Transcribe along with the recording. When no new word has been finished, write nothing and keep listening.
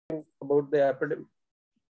about the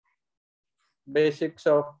basics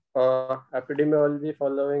of epidemiology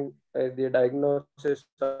following the diagnosis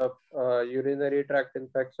of urinary tract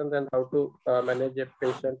infections and how to manage a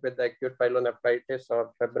patient with acute pyelonephritis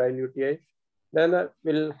or febrile UTI. Then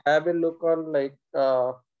we'll have a look on like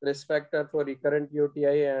risk factor for recurrent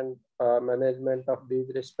UTI and management of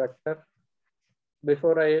these risk factors.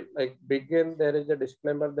 Before I begin, there is a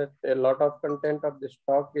disclaimer that a lot of content of this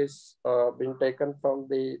talk is being taken from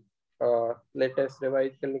the latest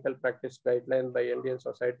revised clinical practice guideline by Indian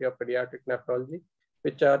Society of Pediatric Nephrology,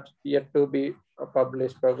 which are yet to be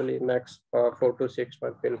published. Probably next 4 to 6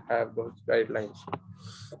 months we'll have those guidelines.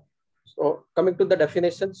 So coming to the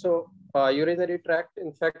definition, so urinary tract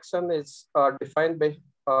infection is defined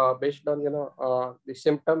based on the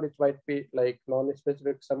symptom, which might be like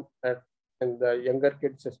non-specific, some in the younger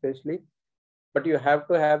kids especially, but you have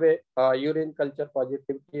to have a urine culture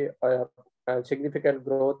positivity and significant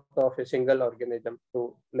growth of a single organism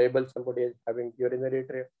to label somebody as having urinary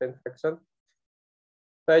tract infection.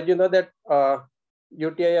 So as you know that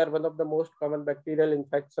UTI are one of the most common bacterial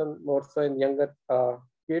infection, more so in younger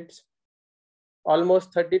kids.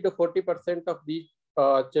 Almost 30 to 40% of these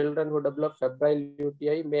children who develop febrile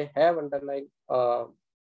UTI may have underlying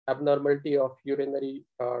abnormality of urinary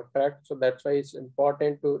tract. So that's why it's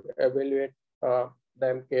important to evaluate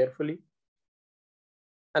them carefully.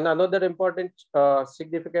 And another important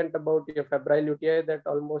significant about your febrile UTI that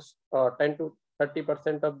almost 10 to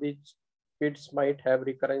 30% of these kids might have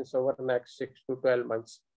recurrence over the next 6 to 12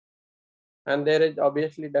 months. And there is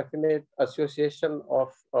obviously definite association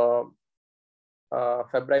of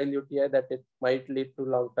febrile UTI that it might lead to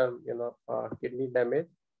long-term, kidney damage.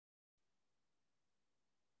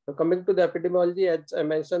 So coming to the epidemiology, as I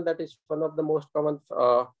mentioned, that is one of the most common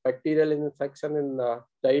bacterial infection in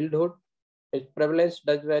childhood. Its prevalence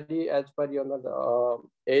does vary as per the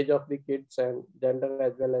age of the kids and gender,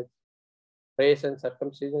 as well as race and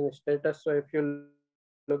circumcision status. So if you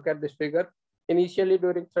look at this figure, initially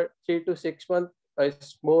during 3 to 6 months,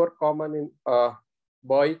 it's more common in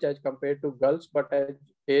boys as compared to girls, but as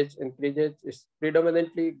age increases, it's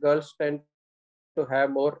predominantly girls tend to have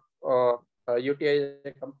more UTI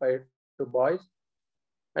compared to boys.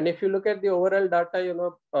 And if you look at the overall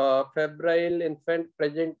data, febrile infant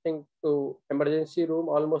presenting to emergency room,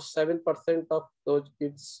 almost 7% of those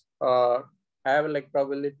kids have like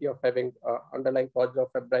probability of having underlying cause of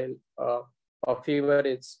febrile or fever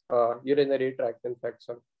is urinary tract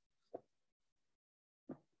infection.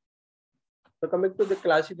 So coming to the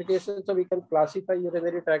classification, so we can classify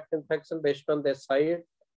urinary tract infection based on their site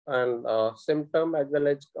and symptom as well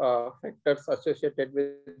as factors associated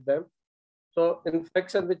with them. So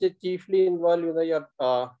infection which is chiefly involved, your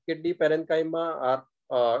kidney parenchyma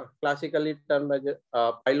are classically termed as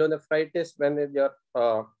pyelonephritis, when your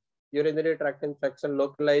urinary tract infection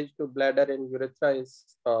localized to bladder and urethra is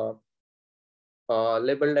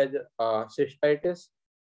labeled as cystitis.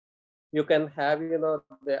 You can have,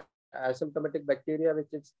 the asymptomatic bacteria, which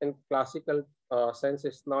is in classical sense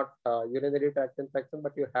is not urinary tract infection,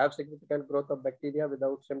 but you have significant growth of bacteria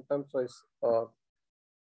without symptoms. So it's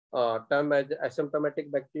termed as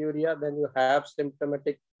asymptomatic bacteria. Then you have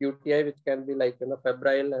symptomatic UTI, which can be like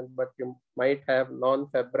febrile, but you might have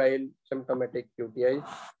non-febrile symptomatic UTI.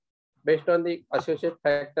 Based on the associate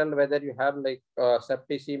factor, whether you have like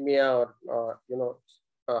septicemia or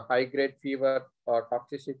high-grade fever or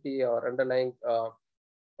toxicity or underlying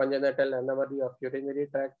congenital anomaly of urinary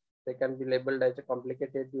tract, they can be labeled as a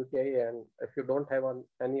complicated UTI. And if you don't have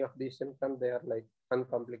any of these symptoms, they are like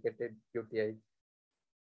uncomplicated UTI.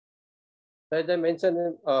 So as I mentioned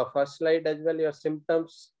in first slide as well, your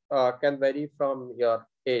symptoms can vary from your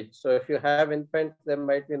age. So if you have infants, there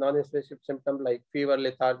might be non-specific symptoms like fever,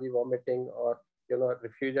 lethargy, vomiting, or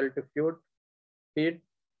refusal to feed.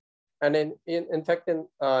 And in fact, in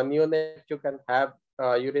neonates, you can have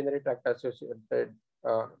urinary tract associated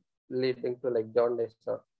leading to like jaundice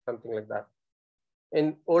or something like that.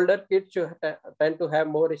 In older kids, you tend to have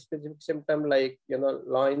more specific symptoms like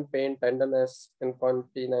loin pain, tenderness,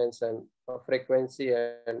 incontinence, and frequency,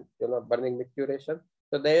 and burning micturition.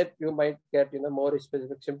 So there you might get more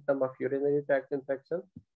specific symptom of urinary tract infection.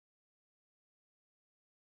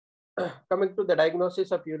 Coming to the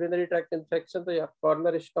diagnosis of urinary tract infection, so your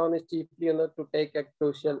cornerstone is chiefly to take a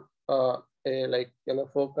crucial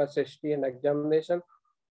focus, history, and examination.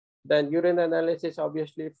 Then urine analysis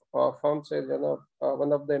obviously forms as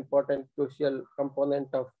one of the important crucial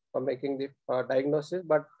component of making the diagnosis.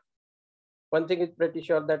 But one thing is pretty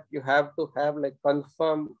sure that you have to have like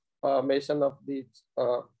confirmation of these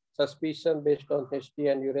suspicion based on history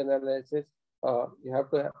and urine analysis. You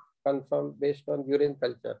have to confirmed based on urine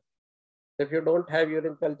culture. If you don't have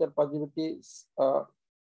urine culture positivities,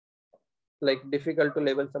 like difficult to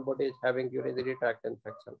label somebody is having urinary tract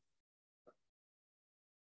infection.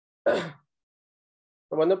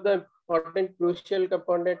 So one of the important crucial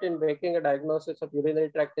component in making a diagnosis of urinary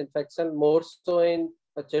tract infection, more so in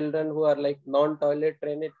children who are like non-toilet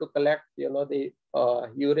trained to collect, the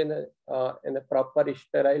urine in a proper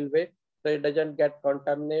sterile way, so it doesn't get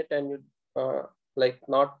contaminated and you like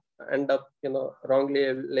not end up,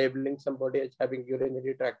 wrongly labeling somebody as having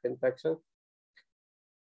urinary tract infection.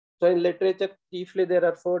 So in literature, chiefly there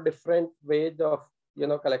are 4 different ways of,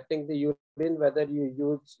 collecting the urine, whether you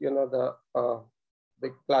use, the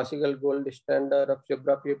classical gold standard of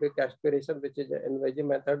suprapubic aspiration, which is an invasive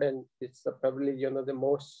method, and it's probably, the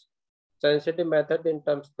most sensitive method in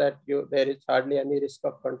terms that there is hardly any risk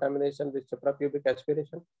of contamination with suprapubic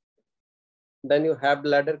aspiration. Then you have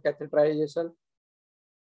bladder catheterization,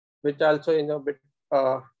 which also, bit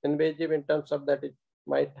invasive in terms of that it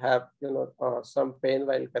might have, some pain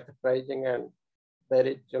while catheterizing, and there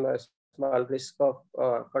is, a small risk of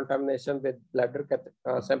contamination with bladder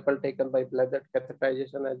sample taken by bladder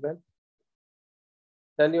catheterization as well.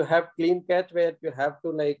 Then you have clean catch, where you have to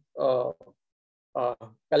like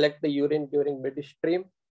collect the urine during midstream.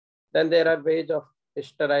 Then there are ways of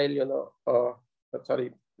sterile,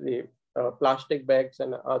 the plastic bags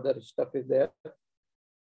and other stuff is there.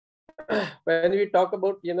 When we talk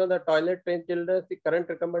about, the toilet trained children, the current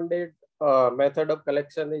recommended method of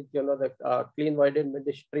collection is, the clean voided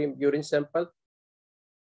midstream urine sample.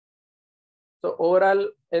 So overall,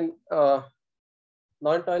 in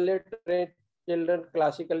non-toilet trained children,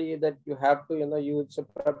 classically that you have to, use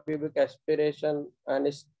suprapubic aspiration, and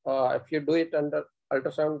if you do it under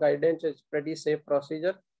ultrasound guidance, it's pretty safe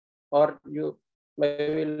procedure. Or you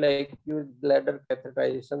maybe like use bladder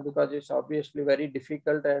catheterization, because it's obviously very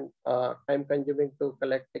difficult and time consuming to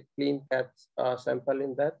collect a clean cat sample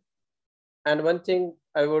in that. And one thing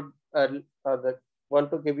I would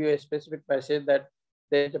want to give you a specific message, that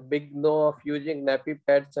there's a big no of using nappy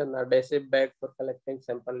pads and adhesive bag for collecting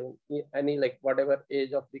sample in any like whatever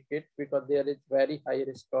age of the kid, because there is very high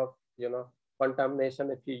risk of,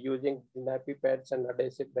 contamination if you're using nappy pads and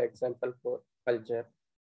adhesive bag sample for culture.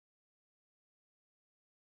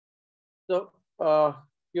 So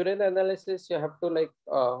urine analysis you have to like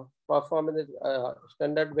perform in a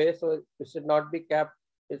standard way. So it should not be capped.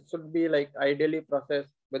 It should be like ideally processed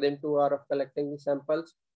within 2 hours of collecting the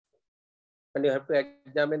samples. And you have to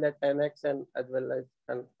examine at 10x and as well as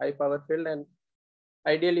an high power field. And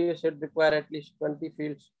ideally you should require at least 20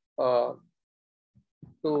 fields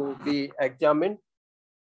to be examined.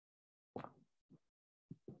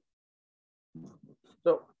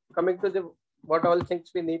 So coming to the what all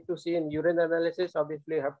things we need to see in urine analysis,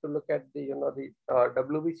 obviously you have to look at the,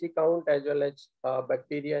 WBC count as well as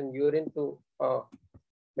bacteria in urine to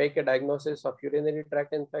make a diagnosis of urinary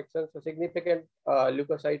tract infection. So significant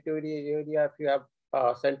leukocyturia, if you have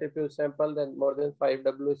centrifuge sample, then more than 5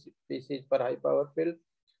 WBCs per high power field.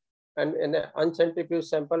 And in an uncentrifuged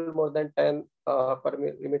sample, more than 10 per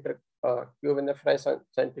millimeter cube in a fresh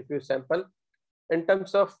centrifuge sample. In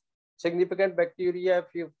terms of significant bacteria,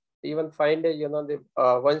 if you even find a, the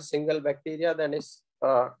one single bacteria, then is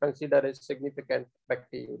considered as significant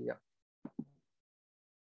bacteria.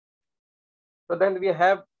 So then we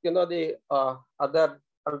have, the other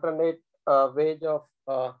alternate ways of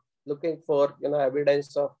looking for,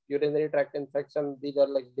 evidence of urinary tract infection. These are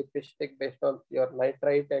like depistic based on your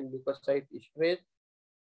nitrite and leukocyte esterase.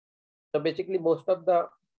 So basically, most of the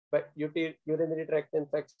urinary tract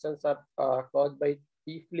infections are caused by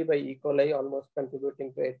chiefly by E. coli, almost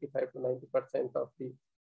contributing to 85 to 90% of the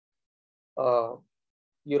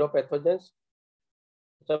uropathogens.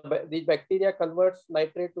 So these bacteria converts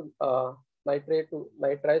nitrate to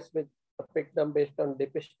nitrites, which affect them based on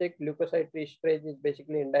depistic. Leukocyte esterase is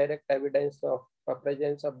basically indirect evidence of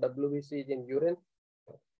presence of WBCs in urine.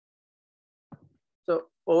 So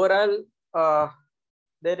overall,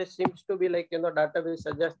 there seems to be like, data will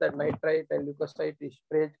suggest that nitrite and leukocyte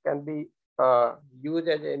esterase can be used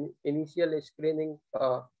as an initial screening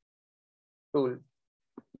tool.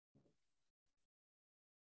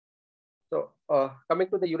 So coming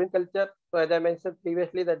to the urine culture, so as I mentioned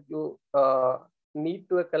previously that you need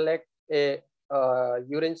to collect a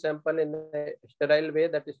urine sample in a sterile way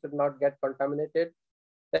that it should not get contaminated.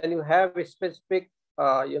 Then you have a specific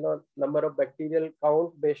number of bacterial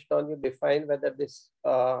count based on you define whether this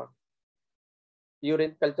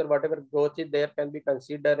urine culture, whatever growth is there, can be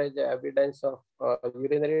considered as evidence of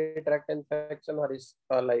urinary tract infection or is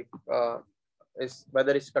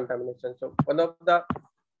whether it's contamination. So one of the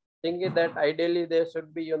thing is that ideally there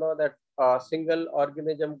should be, that single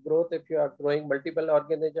organism growth. If you are growing multiple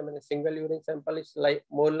organism in a single urine sample, is like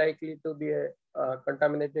more likely to be a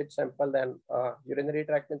contaminated sample than urinary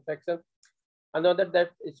tract infection. Another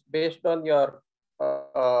that is based on your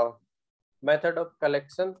method of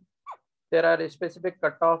collection. There are specific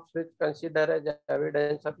cutoffs which consider as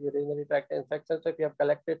evidence of urinary tract infection. So if you have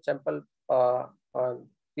collected sample on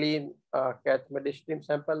clean catch midstream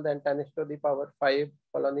sample, then 10 to the power 5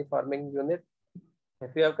 colony forming unit.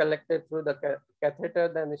 If you have collected through the catheter,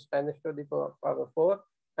 then it's 10 to the power 4.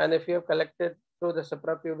 And if you have collected through the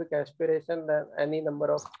suprapubic aspiration, then any number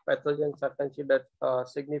of pathogens are considered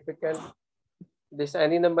significant. This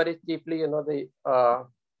any number is chiefly, the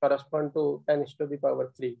correspond to 10 to the power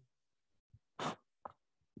 3.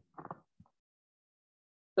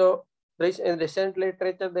 So in recent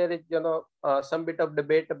literature, there is, some bit of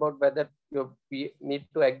debate about whether you need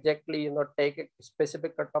to exactly, take a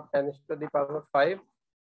specific cutoff 10 to the power 5.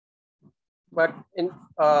 But in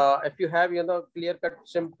if you have, clear-cut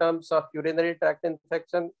symptoms of urinary tract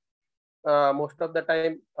infection, most of the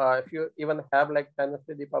time, if you even have like 10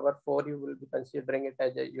 to the power 4, you will be considering it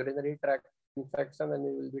as a urinary tract infection and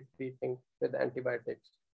you will be treating with antibiotics.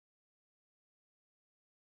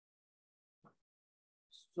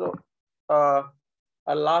 So,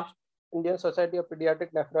 a last Indian Society of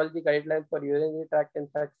Pediatric Nephrology guidelines for urinary tract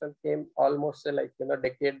infection came almost like,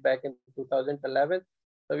 decade back in 2011.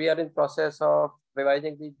 So we are in process of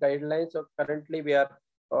revising these guidelines. So currently we are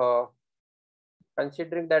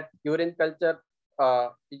considering that urine culture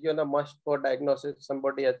is, must for diagnosis.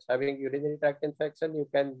 Somebody is having urinary tract infection, you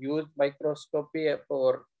can use microscopy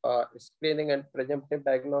for screening and presumptive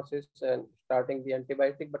diagnosis and starting the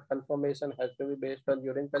antibiotic, but confirmation has to be based on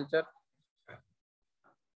urine culture.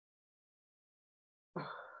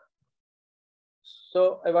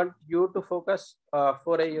 So I want you to focus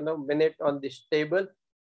for a minute on this table,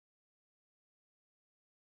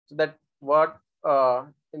 so that what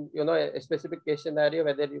in a specific case scenario,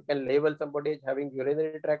 whether you can label somebody as having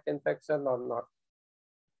urinary tract infection or not.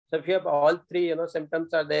 So if you have all three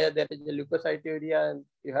symptoms are there, there is a leukocyturia and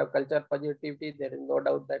you have culture positivity, there is no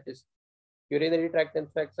doubt that is urinary tract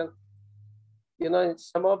infection. In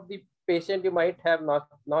some of the patient you might have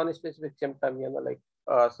non-specific symptom, like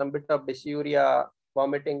some bit of dysuria,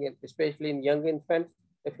 vomiting, especially in young infants.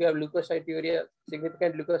 If you have leukocyturia,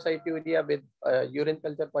 significant leukocyturia with urine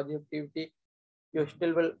culture positivity, you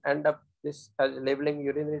still will end up this as labeling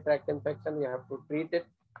urinary tract infection. You have to treat it.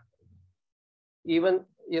 Even,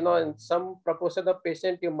 in some proportion of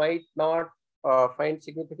patient, you might not find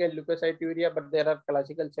significant leukocyturia, but there are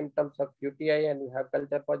classical symptoms of UTI and you have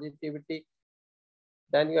culture positivity.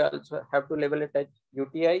 Then you also have to label it as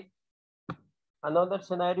UTI. Another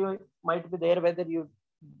scenario might be there whether you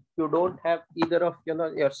don't have either of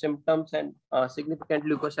your symptoms and significant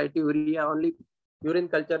leukocyturia, only urine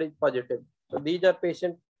culture is positive. So these are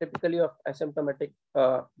patients typically of asymptomatic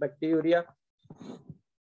bacteria.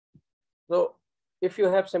 So if you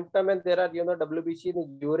have symptom and there are WBC in the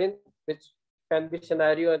urine, which can be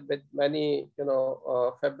scenario with many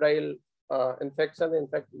febrile infection, in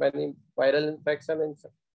fact many viral infection,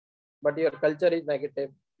 but your culture is negative,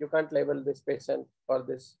 you can't label this patient or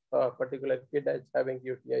this particular kid as having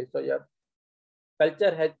UTI. So your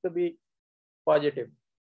culture has to be positive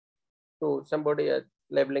to somebody as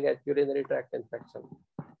labeling as urinary tract infection.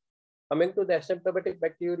 Coming to the asymptomatic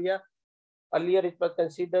bacteria, earlier it was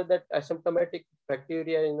considered that asymptomatic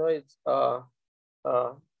bacteria, it's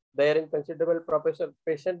there in considerable proportion of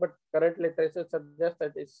patient, but current literature suggests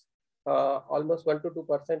that it's almost 1 to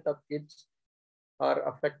 2% of kids are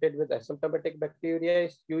affected with asymptomatic bacteria.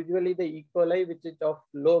 It's usually the E. coli, which is of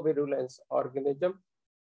low virulence organism,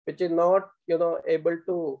 which is not able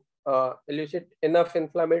to elicit enough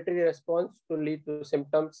inflammatory response to lead to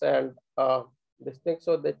symptoms and this thing.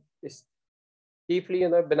 So that is chiefly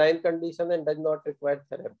benign condition and does not require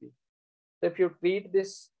therapy. So if you treat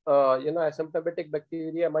this asymptomatic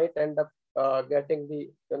bacteria, might end up getting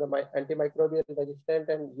the antimicrobial resistant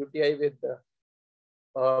and UTI with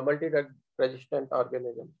multi-drug resistant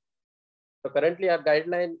organism. So currently our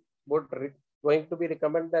guideline would going to be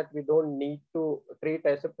recommend that we don't need to treat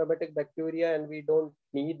asymptomatic bacteria and we don't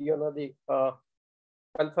need the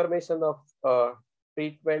confirmation of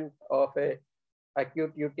treatment of a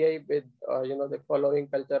acute UTI with the following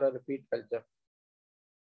culture or repeat culture.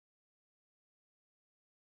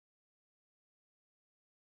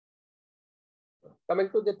 Coming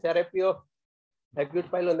to the therapy of acute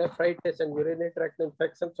pyelonephritis and urinary tract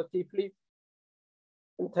infection, so chiefly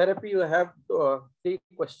in therapy you have three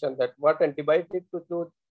questions: that what antibiotic to choose,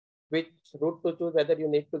 which route to choose, whether you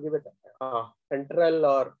need to give it enteral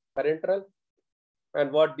or parenteral,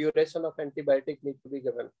 and what duration of antibiotic need to be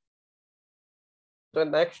given. So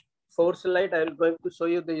next 4 slides, I am going to show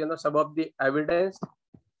you the some of the evidence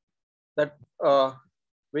that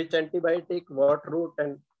which antibiotic, what route,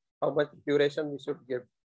 and how much duration we should give.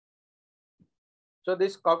 So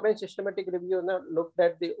this Cochrane systematic review looked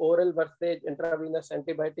at the oral versus intravenous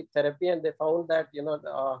antibiotic therapy, and they found that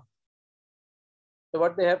so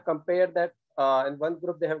what they have compared that in one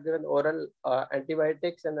group they have given oral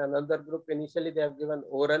antibiotics, and another group initially they have given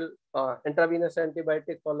oral intravenous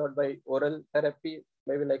antibiotic followed by oral therapy,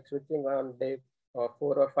 maybe like switching on day 4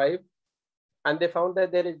 or 5, and they found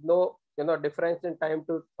that there is no difference in time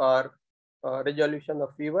to resolution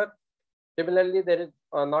of fever. Similarly, there is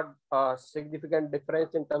not a significant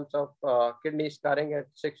difference in terms of kidney scarring at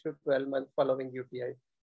 6 to 12 months following UTI.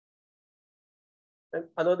 And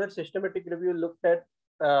another systematic review looked at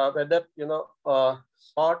whether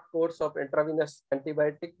short course of intravenous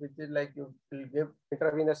antibiotic, which is like you will give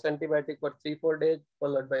intravenous antibiotic for 3-4 days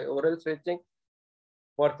followed by oral switching,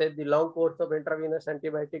 versus the long course of intravenous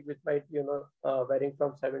antibiotic, which might varying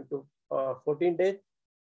from 7 to 14 days.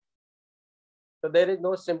 So there is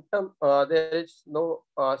no symptom, there is no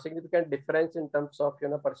significant difference in terms of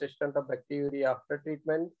persistent of bacteria after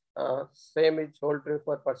treatment. Same is hold true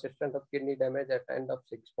for persistent of kidney damage at the end of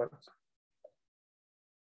 6 months.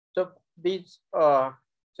 So these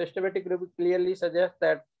systematic review clearly suggest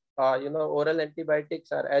that oral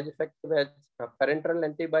antibiotics are as effective as parenteral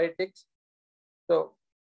antibiotics. So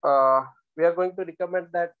we are going to recommend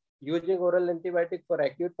that using oral antibiotic for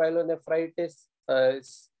acute pyelonephritis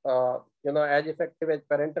is as effective as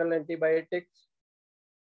parenteral antibiotics,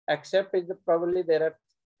 except is probably there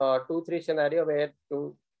are 2-3 scenarios where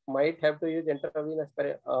you might have to use intravenous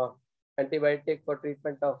antibiotic for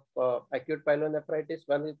treatment of acute pyelonephritis.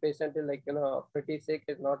 One is patient is like pretty sick,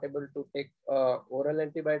 is not able to take oral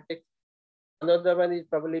antibiotics. Another one is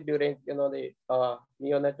probably during the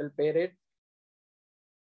neonatal period.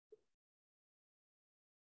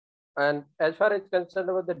 And as far as concerned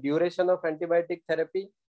about the duration of antibiotic therapy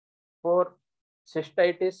for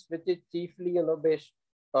cystitis, which is chiefly based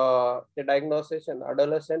the diagnosis in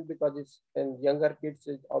adolescent, because it's in younger kids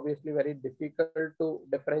is obviously very difficult to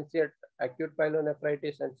differentiate acute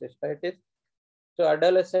pyelonephritis and cystitis. So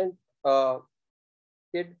adolescent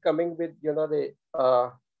kid coming with the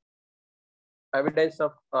evidence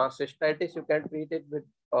of cystitis, you can treat it with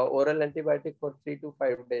oral antibiotic for 3 to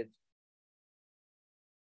 5 days.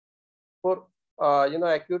 For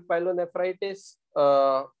acute pyelonephritis,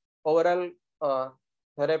 overall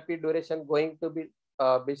therapy duration going to be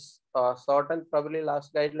shortened. Probably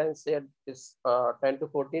last guidelines said is 10 to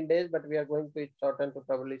 14 days, but we are going to shorten to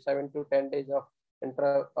probably 7 to 10 days of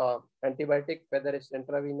antibiotic, whether it's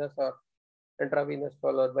intravenous or intravenous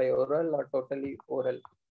followed by oral or totally oral.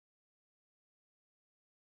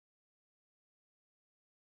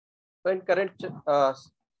 So in current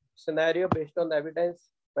scenario, based on evidence,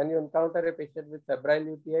 when you encounter a patient with febrile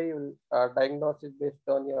UTI, you will diagnose it based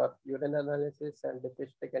on your urine analysis and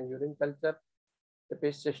diagnostic and urine culture. If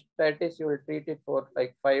it's cystitis, you will treat it for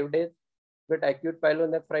like 5 days. With acute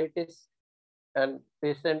pyelonephritis, and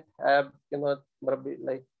patient have probably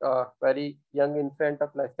like very young infant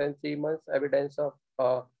of less than 3 months, evidence of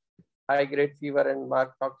high grade fever and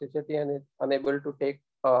marked toxicity, and is unable to take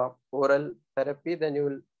oral therapy, then you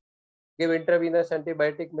will give intravenous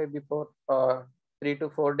antibiotic maybe for 3 to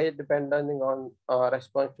 4 days, depending on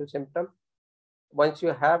response to symptom. Once you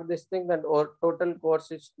have this thing, then total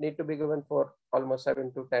courses need to be given for almost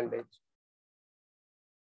 7 to 10 days.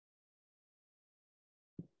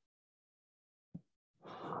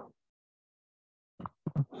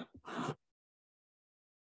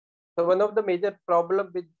 So one of the major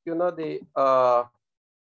problem with the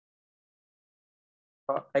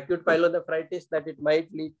acute pyelonephritis, that it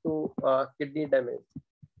might lead to kidney damage.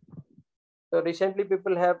 So recently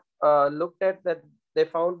people have looked at that. They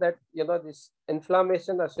found that this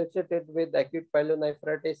inflammation associated with acute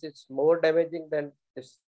pyelonephritis is more damaging than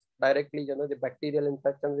this directly the bacterial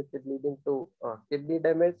infection, which is leading to kidney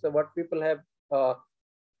damage. So what people have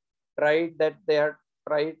tried, that they are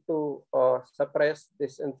tried to suppress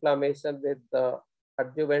this inflammation with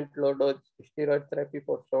adjuvant low dose steroid therapy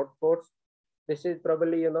for short course. This is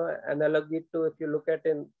probably analogy to if you look at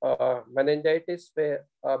in meningitis, where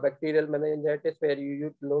bacterial meningitis, where you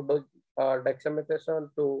use low dose dexamethasone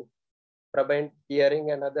to prevent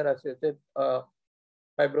tearing and other associated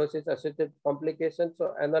fibrosis associated complications.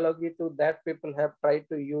 So analogy to that, people have tried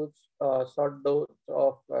to use short dose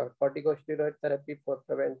of corticosteroid therapy for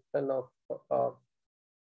prevention of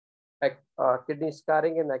kidney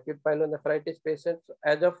scarring in acute pyelonephritis patients.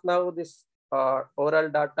 As of now, this oral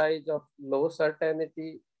data is of low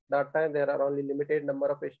certainty data, and there are only limited number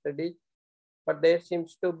of studies, but there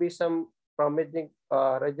seems to be some promising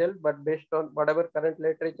result. But based on whatever current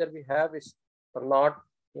literature we have, is not,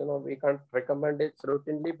 we can't recommend it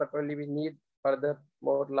routinely, but only we need further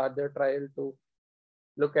more larger trial to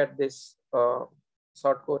look at this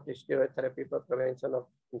short course steroid therapy for prevention of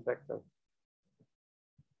infection.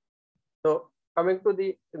 So coming to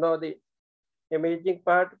the the imaging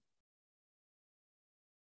part.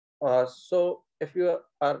 So if you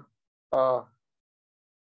are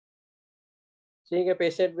seeing a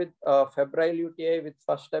patient with febrile UTI with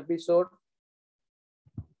first episode,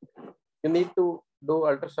 you need to do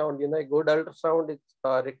ultrasound. A good ultrasound is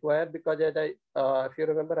required, because as if you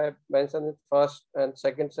remember, I mentioned in first and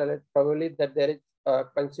second slide probably that there is a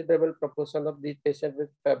considerable proportion of these patients with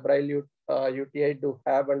febrile UTI do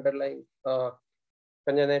have underlying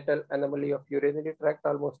congenital anomaly of urinary tract,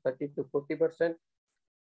 almost 30 to 40%.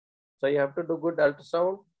 So you have to do good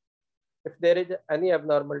ultrasound. If there is any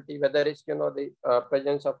abnormality, whether it's the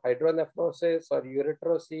presence of hydronephrosis or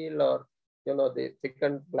erythrocyte, or the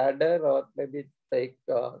thickened bladder, or maybe like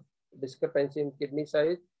discrepancy in kidney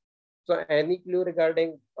size. So any clue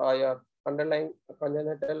regarding your underlying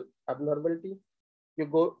congenital abnormality,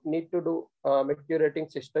 you need to do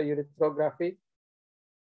maculating cystourethropy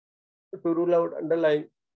to rule out underlying,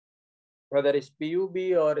 whether it's PUB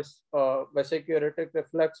or vesicuretic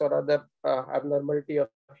reflux or other abnormality of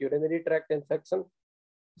urinary tract infection.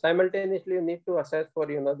 Simultaneously, you need to assess for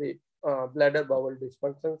the bladder bowel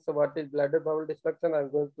dysfunction. So what is bladder bowel dysfunction? I'm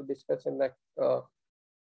going to discuss in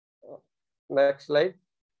next slide.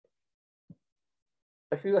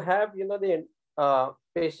 If you have the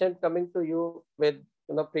patient coming to you with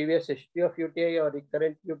previous history of UTI or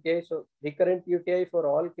recurrent UTI, so recurrent UTI for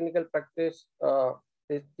all clinical practice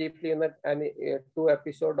is chiefly any 2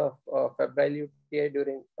 episode of febrile UTI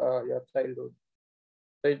during your childhood.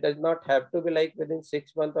 So it does not have to be like within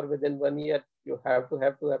 6 months or within 1 year. You have to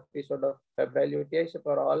have 2 episodes of febrile UTI. So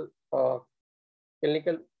for all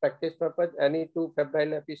clinical practice purpose, any 2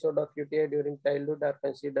 febrile episode of UTI during childhood are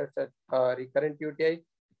considered as recurrent UTI.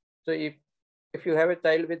 So if you have a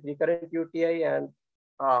child with recurrent UTI and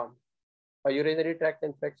a urinary tract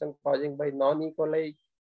infection causing by non-E. coli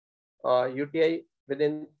UTI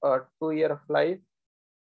within 2 years of life,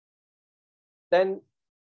 then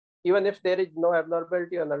even if there is no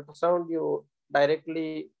abnormality on ultrasound, you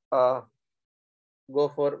directly go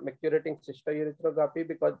for maculating cystourethropy,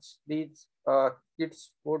 because these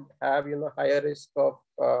kids would have higher risk of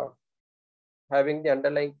having the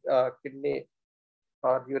underlying kidney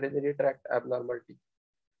or urinary tract abnormality.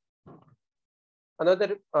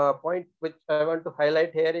 Another point which I want to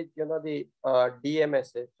highlight here is the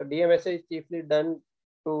DMSA. So DMSA is chiefly done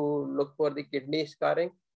to look for the kidney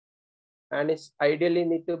scarring, and it's ideally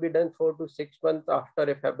need to be done 4 to 6 months after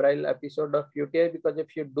a febrile episode of UTI, because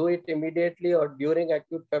if you do it immediately or during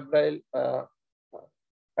acute febrile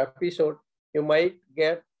episode, you might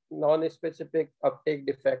get non-specific uptake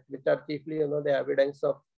defect, which are chiefly the evidence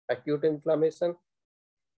of acute inflammation.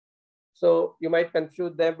 So you might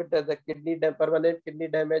confuse them with the permanent kidney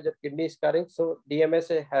damage or kidney scarring. So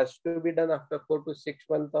DMSA has to be done after 4 to 6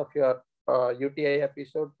 months of your UTI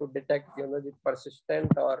episode to detect the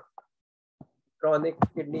persistent or chronic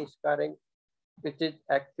kidney scarring, which is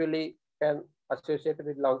actually can associate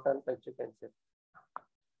with long-term consequences.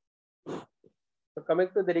 So coming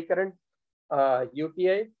to the recurrent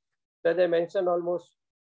UTI, as I mentioned, almost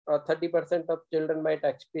 30% of children might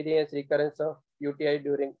experience recurrence of UTI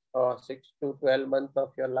during 6 to 12 months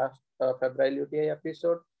of your last febrile UTI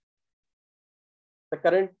episode. The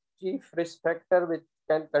current chief risk factor which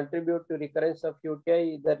can contribute to recurrence of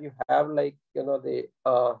UTI is that you have the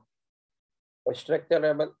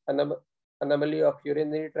structural anomaly of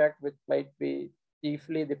urinary tract, which might be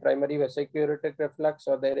chiefly the primary vesicuretic reflux,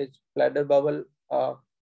 or there is bladder bowel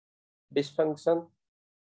dysfunction.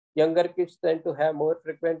 Younger kids tend to have more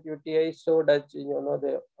frequent UTIs, so does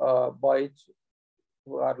the boys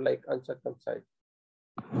who are uncircumcised.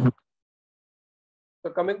 So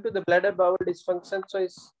coming to the bladder bowel dysfunction, so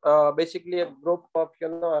it's basically a group of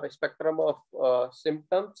or a spectrum of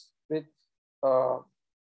symptoms which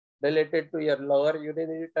related to your lower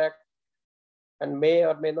urinary tract and may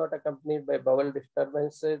or may not accompanied by bowel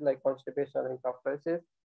disturbances like constipation and cough rashes.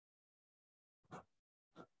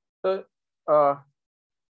 So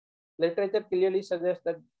literature clearly suggests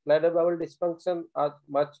that bladder bowel dysfunction are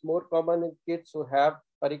much more common in kids who have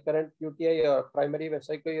a recurrent UTI or primary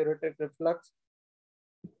vesicuretic reflux.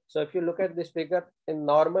 So if you look at this figure, in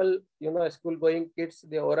normal, school-going kids,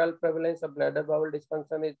 the overall prevalence of bladder bowel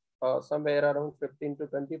dysfunction is somewhere around 15 to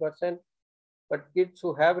 20%. But kids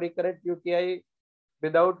who have recurrent UTI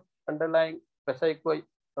without underlying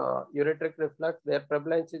vesico-ureteric reflux, their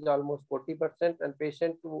prevalence is almost 40%, and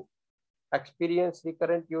patients who experience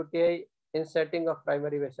recurrent UTI in setting of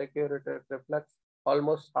primary vesico-ureteric reflux,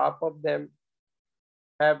 almost half of them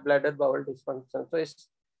have bladder bowel dysfunction. So it's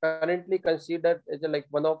currently considered as like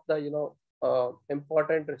one of the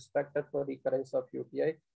important risk factors for recurrence of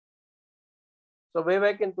UTI. So way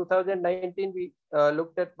back in 2019, we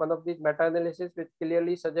looked at one of these meta-analysis which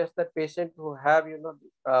clearly suggests that patients who have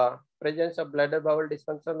presence of bladder bowel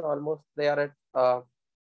dysfunction, almost they are at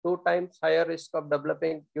 2 times higher risk of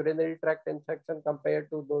developing urinary tract infection compared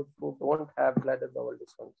to those who don't have bladder bowel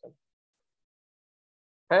dysfunction.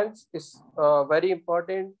 Hence, it's very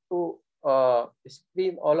important to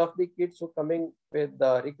screen all of the kids who coming with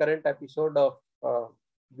the recurrent episode of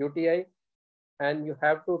UTI, and you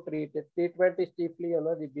have to treat it. Treatment is chiefly,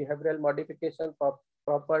 the behavioral modification,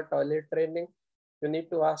 proper toilet training. You need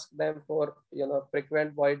to ask them for,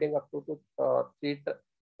 frequent voiding up to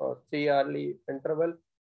 3 hourly interval.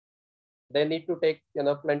 They need to take,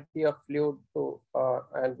 plenty of fluid to,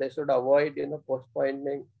 and they should avoid,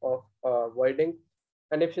 postponing of voiding.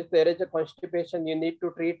 And if there is a constipation, you need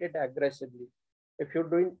to treat it aggressively. If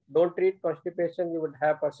you don't treat constipation, you would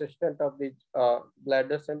have persistent of the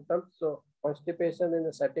bladder symptoms. So constipation in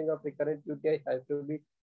the setting of recurrent UTI has to be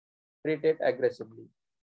treated aggressively.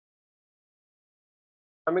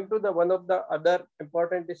 Coming to the one of the other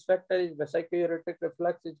important risk factor is vesico-ureteric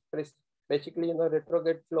reflux. Is basically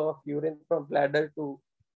retrograde flow of urine from bladder to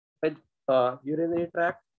urinary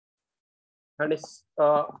tract, and it's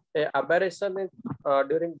a aberration in,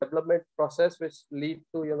 during development process which lead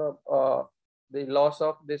to the loss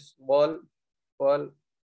of this wall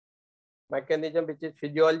mechanism, which is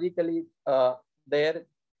physiologically there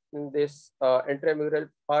in this intramural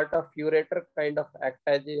part of ureter, kind of act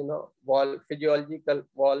as a physiological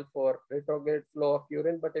wall for retrograde flow of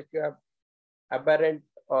urine. But if you have aberrant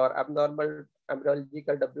or abnormal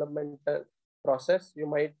embryological developmental process, you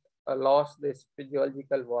might lose this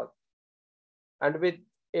physiological wall. And with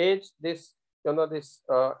age, this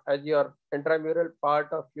as your intramural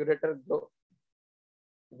part of ureter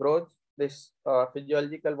grows, this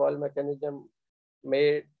physiological wall mechanism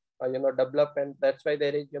may develop, and that's why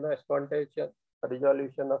there is spontaneous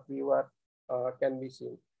resolution of UR can be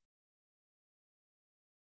seen.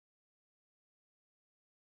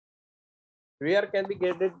 VR can be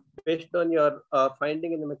graded based on your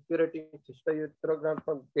finding in the maturity cystoureterogram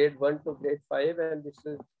from grade 1 to grade 5, and this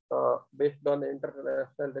is based on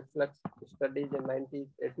international reflux studies in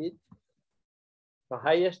 1980s. The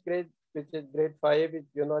highest grade, which is grade 5, is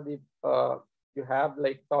you have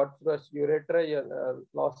like tortuous ureter,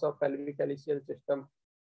 loss of pelvic calyceal system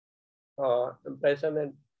impression,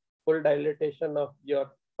 and full dilatation of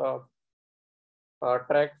your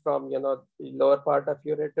tract from the lower part of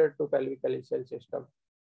ureter to pelvic calyceal system.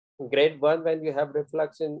 Grade 1, when you have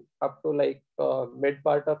reflux in up to like mid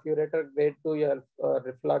part of ureter. Grade 2, you have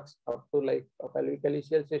reflux up to like pelvic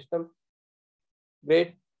calyceal system.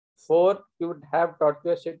 Grade 4, you would have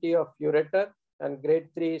tortuosity of ureter, and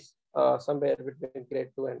grade 3 is somewhere between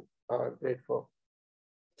grade 2 and grade 4.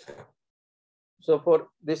 So for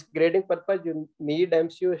this grading purpose, you need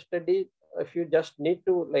MCU study. If you just need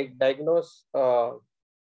to like diagnose VUR,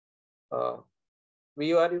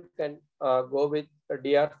 you can go with a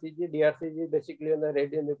DRCG. DRCG basically on the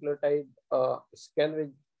radionucleotide scan,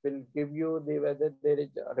 which will give you the whether there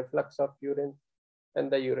is a reflux of urine in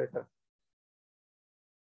the ureter.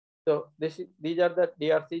 So these are the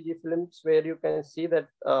DRCG films where you can see that.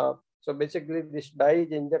 So basically, this dye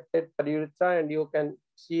is injected per urethra, and you can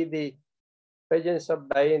see the presence of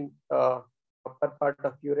dye in upper part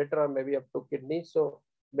of ureter or maybe up to kidney. So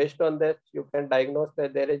based on that, you can diagnose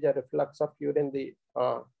that there is a reflux of urine in the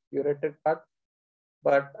ureter part.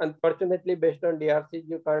 But unfortunately, based on DRCG,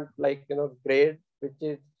 you can't like grade which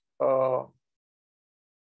is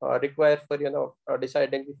required for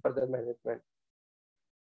deciding the further management.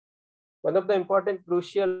 One of the important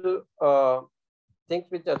crucial things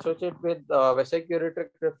which associate with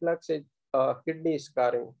vesico-ureteric reflux is kidney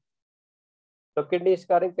scarring. So kidney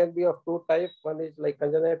scarring can be of 2 types. One is like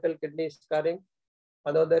congenital kidney scarring.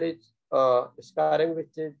 Another is scarring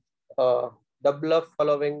which is developed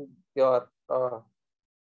following your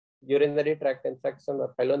urinary tract infection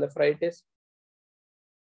or pyelonephritis.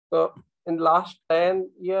 So in last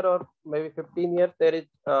 10 years or maybe 15 years, there is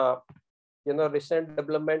recent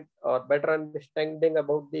development or better understanding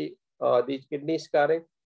about the these kidney scarring.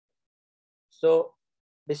 So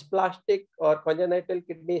dysplastic or congenital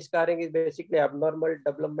kidney scarring is basically abnormal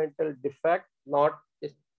developmental defect.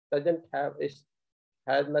 It doesn't have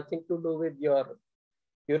has nothing to do with your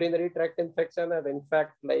urinary tract infection, or in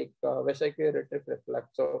fact like vesicular-ureteric reflux.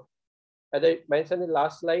 So as I mentioned in the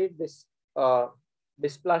last slide, this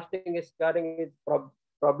dysplastic scarring is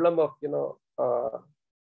problem of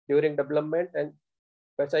during development, and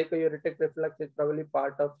vesicular-ureteric reflux is probably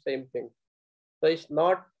part of same thing. So it's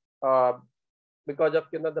not because of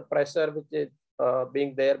the pressure which is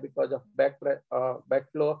being there because of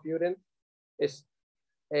backflow of urine. Is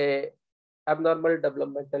a abnormal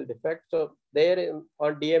developmental defect. So there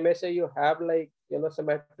on DMSA you have like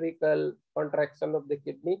symmetrical contraction of the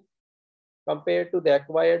kidney compared to the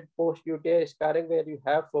acquired post UTI scarring where you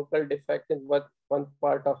have focal defect in one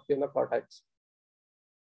part of cortex.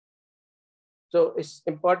 So it's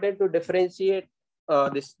important to differentiate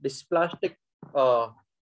this dysplastic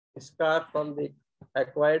scar from the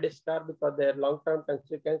acquired scar because their long-term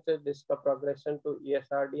consequences, risk of progression to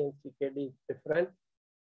ESRD and CKD is different.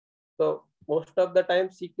 So most of the time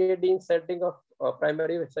CKD in setting of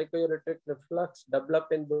primary vesicular-ureteric reflux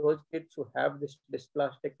develop in those kids who have this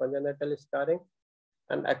dysplastic congenital scarring,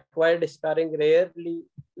 and acquired scarring rarely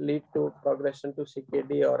lead to progression to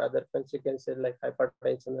CKD or other consequences like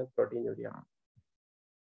hypertension and proteinuria.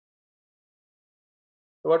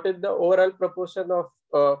 What is the overall proportion of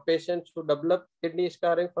patients who develop kidney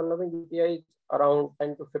scarring following UTI? Is around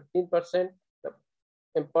 10 to 15%. The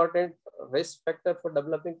important risk factor for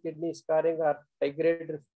developing kidney scarring are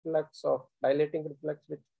high-grade reflux of dilating reflux,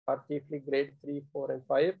 which are chiefly grade 3, 4, and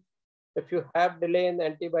 5. If you have delay in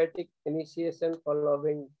antibiotic initiation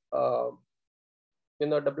following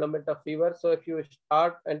development of fever, so if you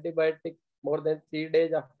start antibiotic more than 3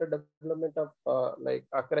 days after development of like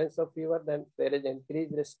occurrence of fever, then there is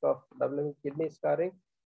increased risk of developing kidney scarring.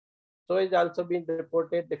 So it's also been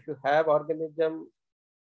reported if you have organism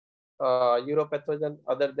uropathogen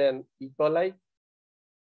other than E. coli.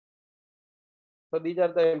 So these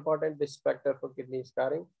are the important risk factors for kidney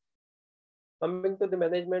scarring. Coming to the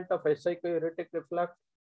management of vesicular-ureteric reflux.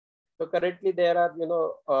 So currently there are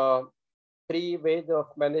 3 ways of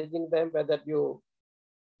managing them, whether you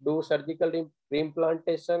do surgical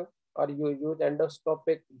reimplantation or you use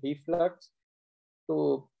endoscopic deflux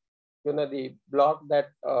to the block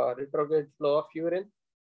that retrograde flow of urine,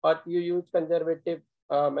 or you use conservative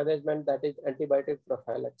management, that is antibiotic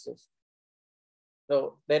prophylaxis.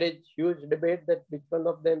 So there is huge debate that which one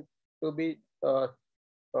of them to be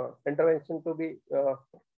intervention to be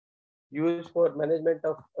used for management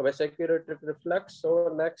of vesicular-ureteric reflux.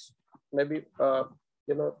 So next maybe 6-7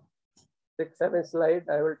 slide,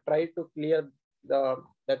 I will try to clear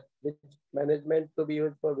that which management to be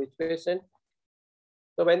used for which patient.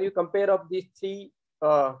 So when you compare of these 3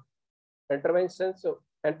 interventions, so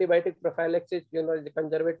antibiotic prophylaxis, is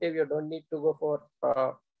conservative. You don't need to go for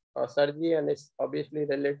surgery, and it's obviously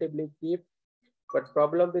relatively cheap. But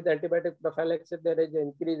problem with antibiotic prophylaxis, there is an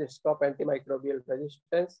increased risk of antimicrobial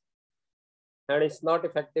resistance, and it's not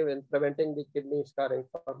effective in preventing the kidney scarring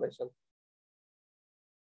formation.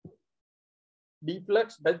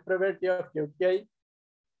 Deflux does prevent your UTI,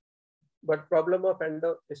 but problem of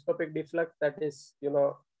endoscopic deflux, that is,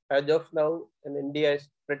 as of now in India is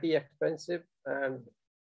pretty expensive, and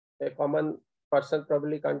a common person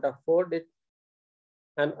probably can't afford it.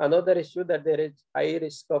 And another issue that there is high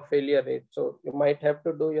risk of failure rate. So you might have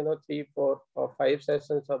to do 3, 4, or 5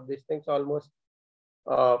 sessions of these things almost.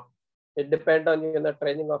 It depends on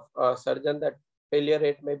training of surgeon, that failure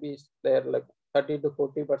rate may be there like 30 to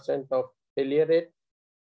 40% of failure rate.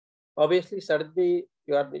 Obviously surgery,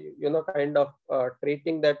 you are kind of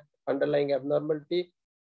treating that underlying abnormality,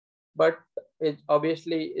 but it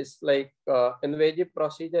obviously is like invasive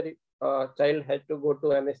procedure. Child has to go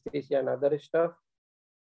to anesthesia and other stuff.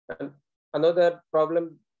 And another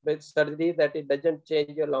problem with surgery that it doesn't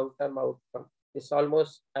change your long-term outcome. It's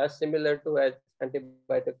almost as similar to as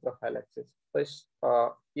antibiotic prophylaxis. So it's,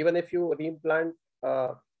 even if you reimplant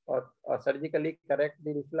or surgically correct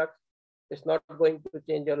the reflux, it's not going to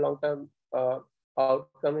change your long-term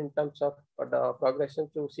outcome in terms of the progression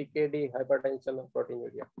to CKD, hypertension, or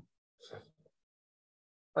proteinuria.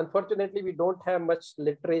 Unfortunately, we don't have much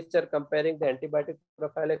literature comparing the antibiotic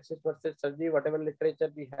prophylaxis versus surgery. Whatever literature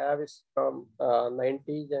we have is from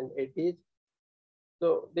 90s and 80s.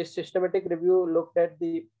 So this systematic review looked at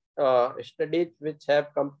the studies which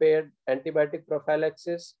have compared antibiotic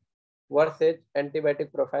prophylaxis versus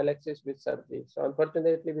antibiotic prophylaxis with surgery. So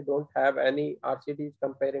unfortunately, we don't have any RCTs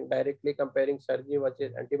directly comparing surgery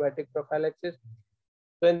versus antibiotic prophylaxis.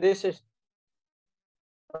 So in this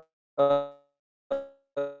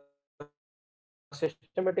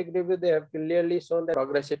systematic review, they have clearly shown that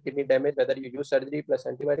progressive kidney damage, whether you use surgery plus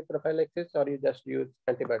antibiotic prophylaxis or you just use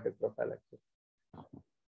antibiotic prophylaxis.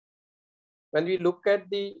 When we look at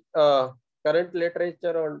the current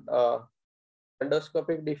literature on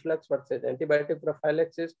endoscopic deflux versus antibiotic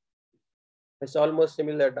prophylaxis, it's almost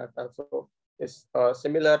similar data. So it's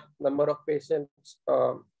similar number of patients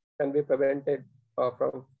can be prevented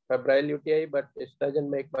from febrile UTI, but it doesn't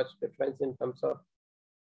make much difference in terms of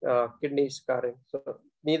kidney scarring. So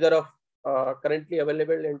neither of currently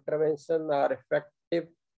available intervention are effective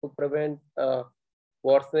to prevent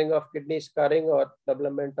worsening of kidney scarring or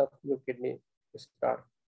development of new kidney scar.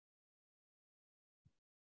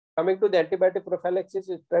 Coming to the antibiotic prophylaxis,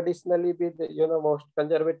 is traditionally been the most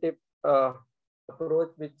conservative approach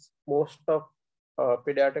which most of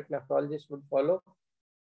pediatric nephrologists would follow.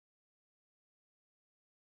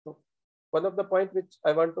 So one of the points which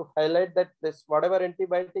I want to highlight that this whatever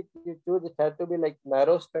antibiotic you choose, it has to be like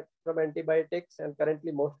narrow spectrum antibiotics, and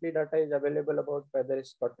currently mostly data is available about whether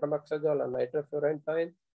it's cotramazole or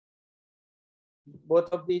nitrofurantoin. Both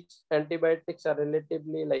of these antibiotics are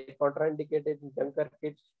relatively like contraindicated in younger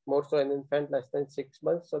kids, more so in infant less than 6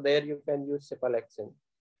 months. So there you can use cephalexin.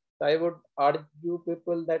 So I would argue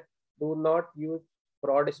people that do not use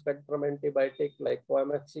broad spectrum antibiotic like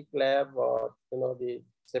coamoxiclav or the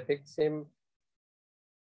cefixime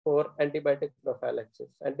for antibiotic prophylaxis.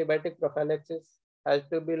 Antibiotic prophylaxis has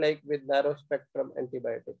to be like with narrow spectrum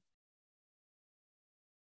antibiotic.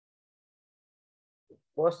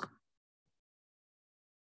 Most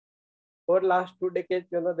for last 2 decades,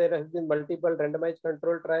 there has been multiple randomized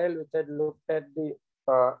control trial which had looked at the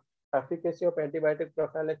efficacy of antibiotic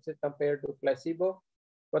prophylaxis compared to placebo.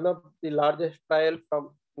 One of the largest trial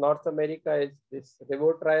from North America is this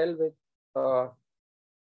REVO trial, which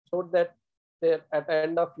showed that at the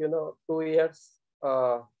end of 2 years,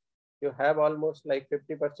 you have almost like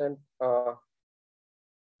 50%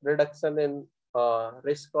 reduction in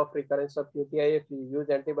risk of recurrence of UTI if you use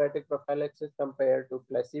antibiotic prophylaxis compared to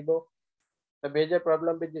placebo. The major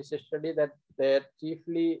problem with this study that they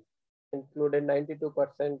chiefly included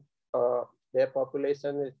 92% their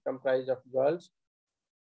population is comprised of girls.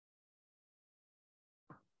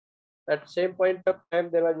 At same point of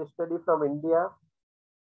time, there was a study from India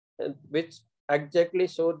which exactly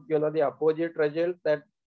showed the opposite result, that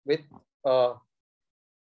with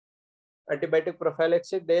antibiotic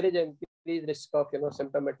prophylaxis there is increased risk of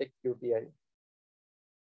symptomatic UTI.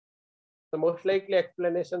 The most likely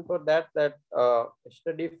explanation for that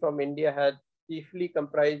study from India had chiefly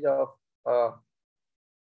comprised of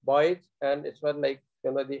boys, and it was like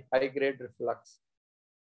the high grade reflux.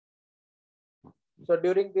 So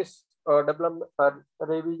during this development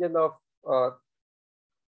revision of our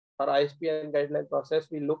ISPN guideline process,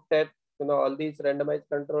 we looked at all these randomized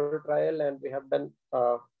control trial, and we have done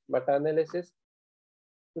meta-analysis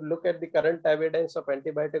to look at the current evidence of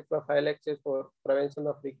antibiotic prophylaxis for prevention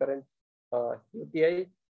of recurrent UTI.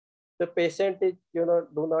 The patient is, do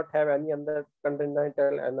not have any other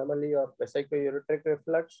congenital anomaly or vesico-ureteric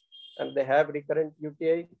reflux, and they have recurrent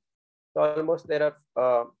UTI. So almost there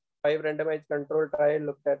are 5 randomized control trial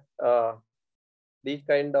looked at these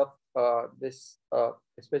kind of this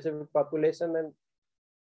specific population,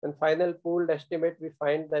 and final pooled estimate, we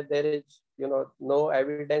find that there is no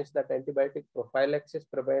evidence that antibiotic prophylaxis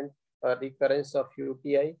prevent recurrence of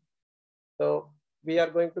UTI. So we are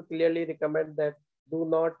going to clearly recommend that do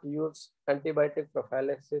not use antibiotic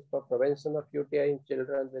prophylaxis for prevention of UTI in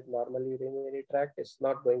children with normal urinary tract. It's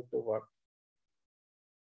not going to work.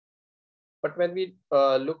 But when we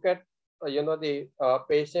look at the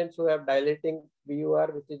patients who have dilating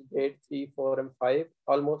VUR, which is grade 3, 4, and 5,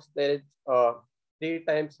 almost there is 3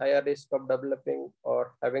 times higher risk of developing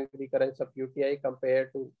or having recurrence of UTI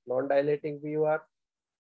compared to non-dilating VUR.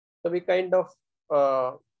 So we kind of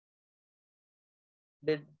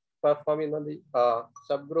did perform the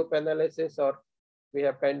subgroup analysis, or we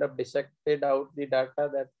have kind of dissected out the data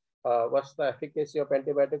that what's the efficacy of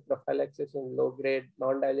antibiotic prophylaxis in low grade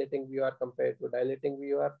non-dilating VUR compared to dilating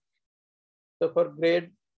VUR. So for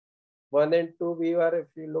grade 1 and 2 VUR, if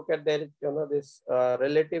you look at there, this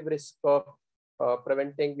relative risk of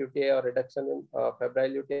preventing UTI or reduction in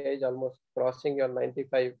febrile UTI is almost crossing your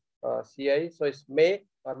 95 CI. So it may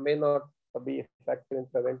or may not be effective in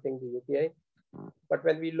preventing the UTI. But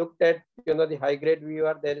when we looked at the high grade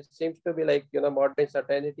VUR, there seems to be like moderate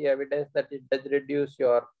certainty evidence that it does reduce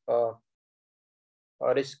your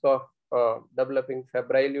risk of developing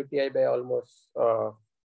febrile UTI by almost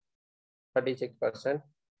 36%.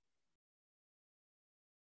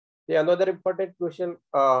 The another important crucial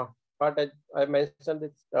part I mentioned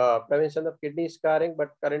is prevention of kidney scarring,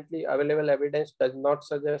 but currently available evidence does not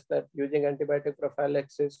suggest that using antibiotic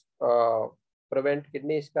prophylaxis prevent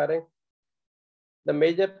kidney scarring. The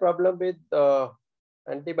major problem with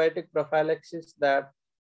antibiotic prophylaxis that,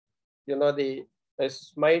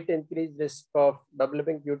 this might increase risk of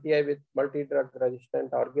developing UTI with multi-drug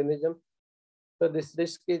resistant organism. So this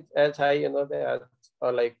risk is as high, they are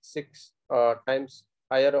like 6 times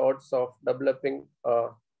higher odds of developing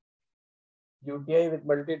UTI with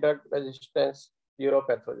multi-drug resistance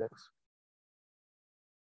uropathogens.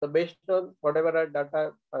 So based on whatever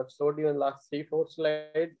data I've showed you in last 3-4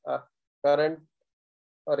 slides, current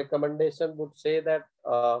recommendation would say that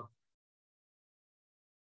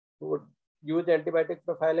would use antibiotic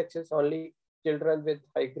prophylaxis only children with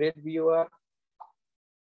high-grade VUR,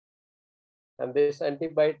 and this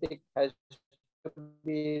antibiotic has to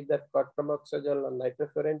be the quatramoxazole or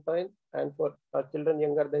nitrofurantoin, and for children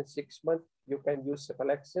younger than 6 months, you can use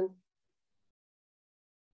cephalexin.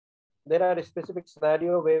 There are specific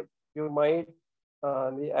scenario where you might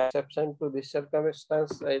the exception to this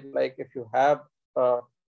circumstance, like if you have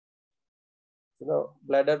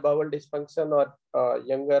bladder bowel dysfunction or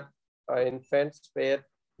younger infants, where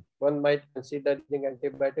one might consider using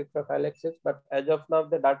antibiotic prophylaxis. But as of now,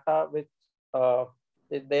 the data which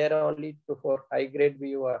is there only for high grade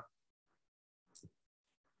VUR.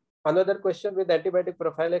 Another question with antibiotic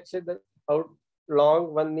prophylaxis, how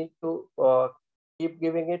long one need to keep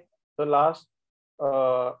giving it. So last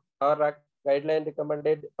our guideline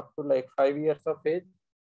recommended up to like 5 years of age.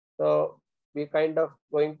 So we kind of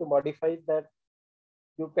going to modify that.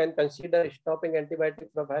 You can consider stopping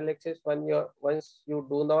antibiotic prophylaxis once you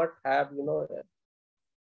do not have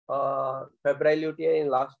febrile UTI in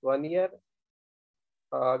last 1 year,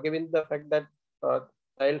 given the fact that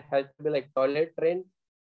child has to be like toilet trained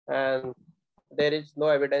and there is no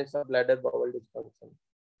evidence of bladder bowel dysfunction.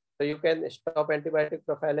 So you can stop antibiotic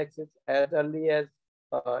prophylaxis as early as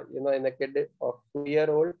in a kid of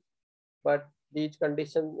 2-year-old, but these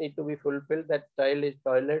conditions need to be fulfilled. That child is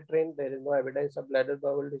toilet trained, there is no evidence of bladder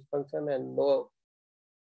bowel dysfunction, and no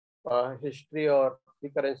history or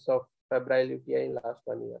recurrence of febrile UTI in last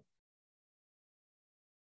 1 year.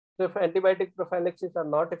 So if antibiotic prophylaxis are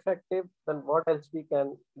not effective, then what else we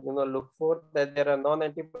can look for? That there are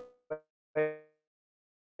non-antibiotic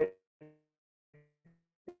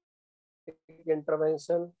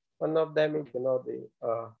intervention. One of them is the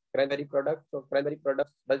cranberry product. So cranberry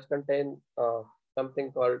products does contain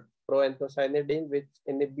something called proanthocyanidin, which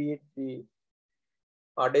inhibits the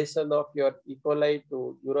adhesion of your E. coli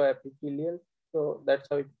to uroepithelial. So that's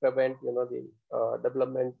how it prevents the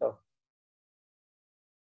development of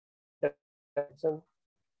infection.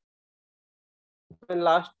 In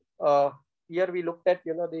last year, we looked at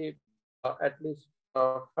the at least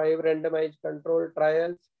 5 randomized controlled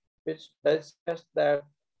trials, which does suggest that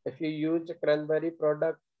if you use a cranberry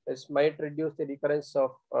product, this might reduce the recurrence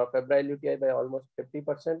of febrile UTI by almost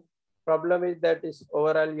 50%. Problem is that is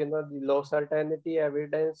overall, the low certainty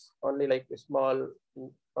evidence, only like small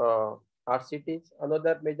RCTs.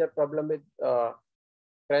 Another major problem with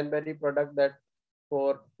cranberry product that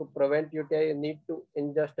to prevent UTI, you need to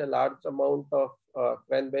ingest a large amount of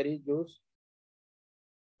cranberry juice,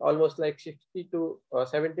 almost like 60 to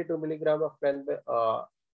 72 milligram of cranberry.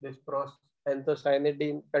 This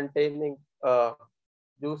proanthocyanidin containing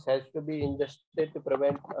juice has to be ingested to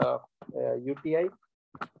prevent UTI.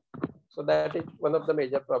 So that is one of the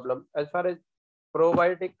major problems. As far as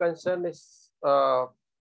probiotic concern is,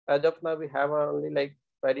 as of now we have only like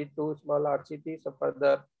very 2 small RCTs. So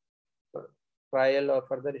further trial or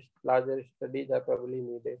further larger studies are probably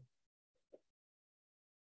needed.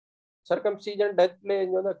 Circumcision does play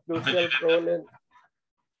a crucial role in.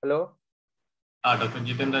 Hello. Dr.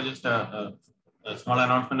 Jitendra, just a small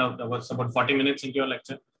announcement of about 40 minutes into your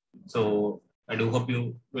lecture. So I do hope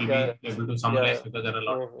you will be able to summarize because there are a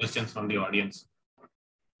lot of questions from the audience.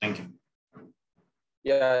 Thank you.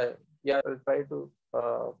 Yeah, I'll try to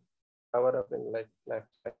cover up in like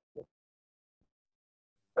next slide.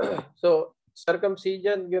 So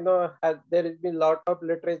circumcision, there has been a lot of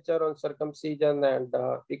literature on circumcision and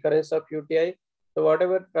recurrence of UTI. So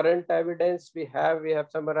whatever current evidence we have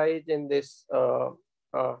summarized in this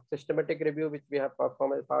systematic review, which we have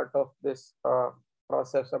performed as part of this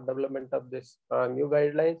process of development of this new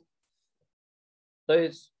guidelines. So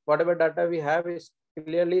it's whatever data we have is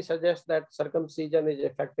clearly suggests that circumcision is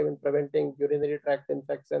effective in preventing urinary tract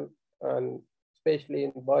infection, and especially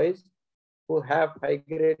in boys who have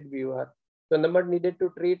high-grade VUR. So number needed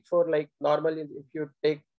to treat for like normally, if you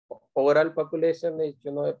take overall population is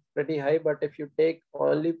pretty high, but if you take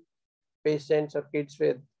only patients or kids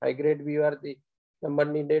with high-grade VUR, the number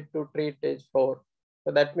needed to treat is 4.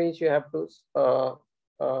 So that means you have to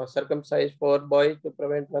circumcise 4 boys to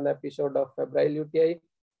prevent 1 episode of febrile UTI.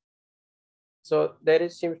 So there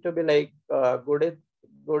seems to be like good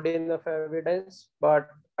good enough evidence, but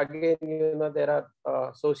again, there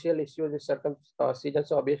are social issues with circumcision,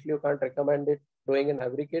 so obviously you can't recommend it doing in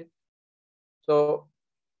every kid. So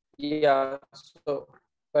yeah, so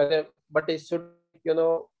but it should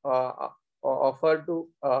offer to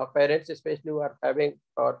parents, especially who are having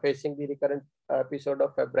or facing the recurrent episode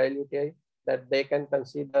of febrile UTI, that they can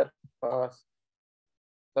consider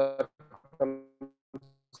circumcise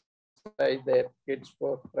their kids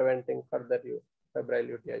for preventing further febrile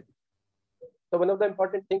UTI. So one of the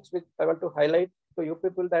important things which I want to highlight to you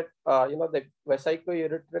people that the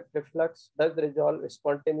vesico-ureteric reflux does resolve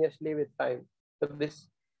spontaneously with time. So this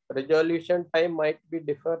resolution time might be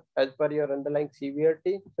differ as per your underlying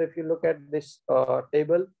severity. So if you look at this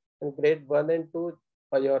table in grade 1 and 2,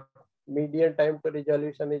 your median time to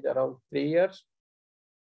resolution is around 3 years.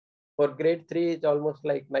 For grade 3, it's almost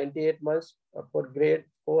like 98 months. For grade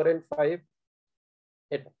 4 and 5,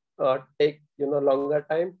 it take longer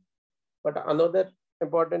time. But another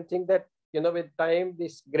important thing that with time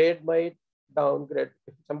this grade might downgrade.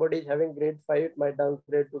 If somebody is having grade 5, it might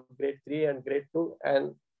downgrade to grade 3 and grade 2.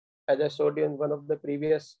 And as I showed you in one of the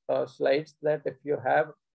previous slides, that if you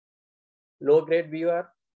have low grade VUR,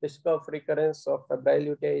 risk of recurrence of febrile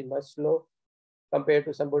UTI is much low compared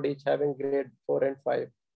to somebody is having grade 4 and 5.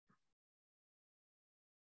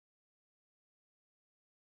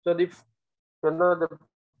 So the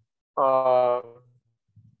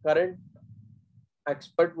current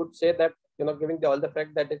expert would say that giving all the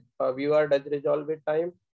fact that VUR does resolve with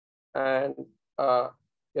time, and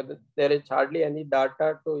there is hardly any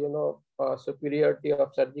data to superiority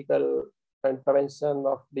of surgical intervention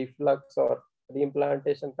of deflux or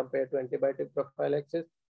reimplantation compared to antibiotic prophylaxis.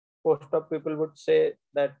 Most of people would say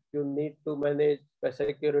that you need to manage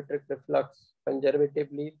vesico-ureteric reflux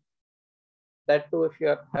conservatively. That too, if you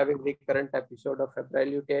are having recurrent episode of febrile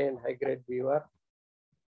UTI and high-grade VUR.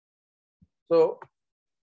 So,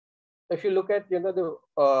 if you look at the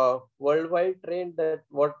worldwide trend, that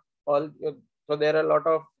what all so there are a lot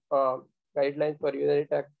of guidelines for urinary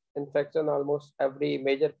tract infection. Almost every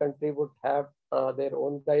major country would have their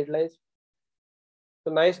own guidelines.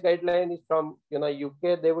 So nice guideline is from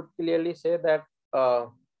UK. They would clearly say that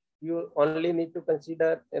you only need to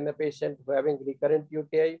consider in a patient who having recurrent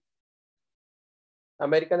UTI.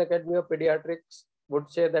 American Academy of Pediatrics would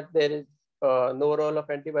say that there is no role of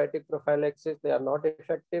antibiotic prophylaxis. They are not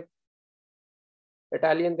effective.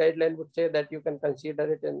 Italian guideline would say that you can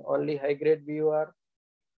consider it in only high-grade VUR.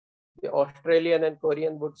 The Australian and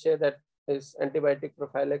Korean would say that this antibiotic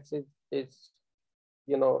prophylaxis is,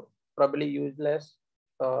 probably useless.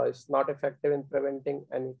 It's not effective in preventing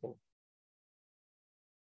anything.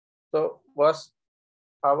 So was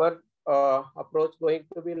our approach going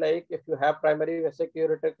to be like, if you have primary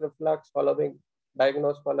vesico-ureteric reflux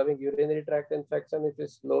diagnosed following urinary tract infection, it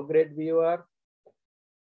is low-grade VUR,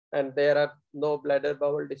 and there are no bladder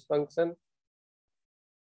bowel dysfunction,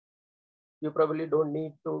 you probably don't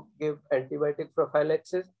need to give antibiotic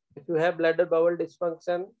prophylaxis. If you have bladder bowel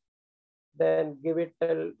dysfunction, then give it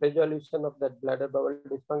till resolution of that bladder bowel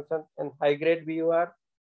dysfunction. And high-grade VUR,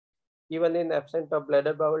 even in absence of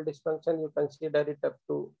bladder bowel dysfunction, you consider it up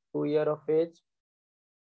to 2 years of age.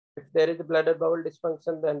 If there is a bladder bowel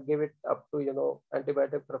dysfunction, then give it up to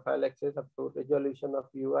antibiotic prophylaxis up to resolution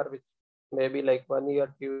of VUR, which may be like 1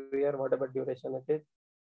 year, 2 year, whatever duration it is.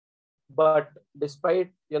 But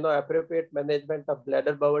despite appropriate management of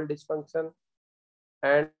bladder bowel dysfunction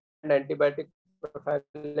and antibiotic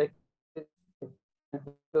prophylaxis,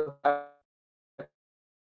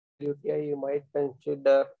 UTI, you might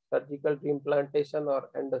consider surgical reimplantation or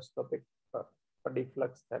endoscopic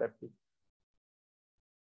deflux therapy.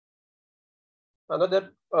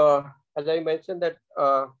 Another, as I mentioned, that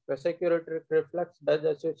vesico-ureteric reflux does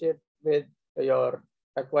associate with your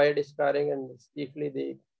acquired scarring and chiefly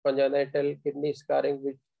the congenital kidney scarring,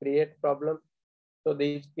 which create problem. So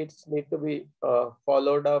these kids need to be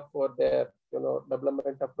followed up for their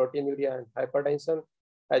development of proteinuria and hypertension,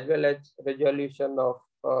 as well as resolution of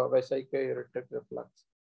vesico-ureteric reflux.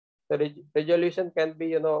 The resolution can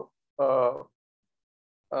be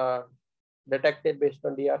detected based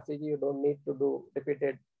on DRCG. You don't need to do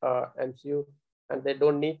repeated MCU, and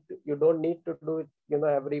you don't need to do it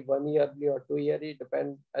every 1 yearly or 2 yearly. It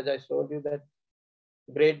depends, as I showed you, that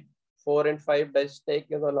grade 4 and 5 does take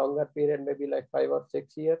longer period, maybe like 5 or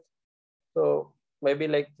 6 years. So maybe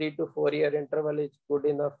like 3 to 4 year interval is good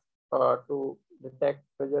enough to detect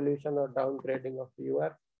resolution or downgrading of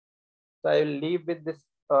UR. So I will leave with this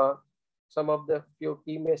some of the few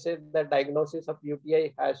key messages. That diagnosis of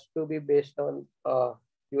UTI has to be based on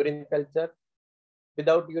urine culture.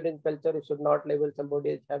 without urine culture, you should not label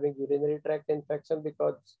somebody as having urinary tract infection,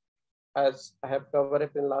 because as I have covered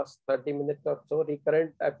it in last 30 minutes or so,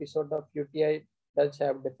 recurrent episode of UTI does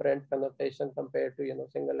have different connotation compared to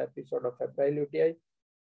single episode of febrile UTI.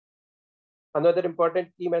 Another important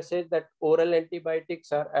key message that oral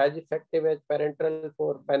antibiotics are as effective as parenteral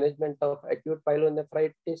for management of acute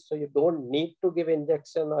pyelonephritis. So you don't need to give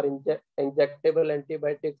injection or injectable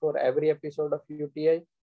antibiotic for every episode of UTI.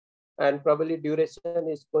 And probably duration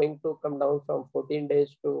is going to come down from 14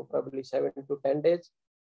 days to probably 7 to 10 days.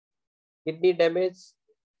 Kidney damage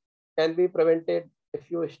can be prevented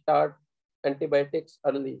if you start antibiotics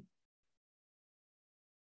early.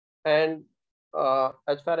 And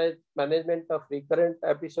as far as management of recurrent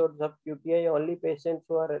episodes of UTI, only patients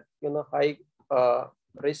who are high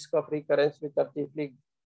risk of recurrence, which are chiefly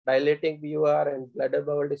dilating BUR and bladder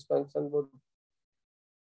bowel dysfunction, would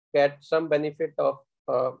get some benefit of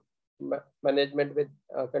management with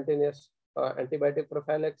continuous antibiotic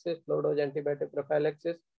prophylaxis, low dose antibiotic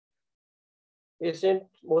prophylaxis.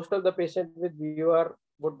 Most of the patients with BUR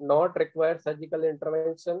would not require surgical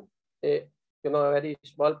intervention. A very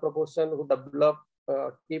small proportion who develop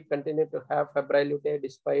continue to have febrile UTI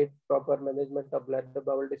despite proper management of bladder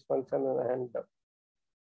bowel dysfunction and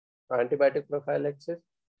antibiotic prophylaxis.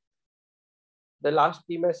 The last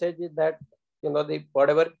key message is that the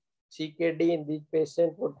whatever CKD in these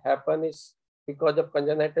patients would happen is because of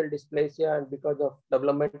congenital dysplasia and because of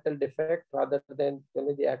developmental defect, rather than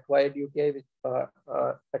the acquired UTI, which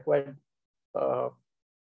acquired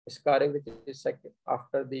scarring, which is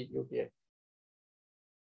after the UTI.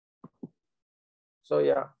 So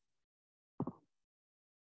yeah.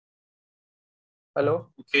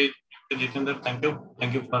 Hello. Okay, Jitendra, thank you.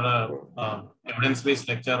 Thank you for evidence-based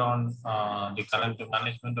lecture on the current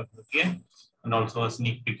management of UTI and also a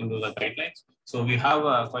sneak peek into the guidelines. So we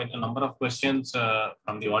have quite a number of questions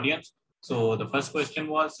from the audience. So the first question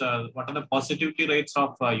was, what are the positivity rates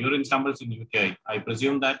of urine samples in UTI? I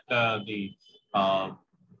presume that the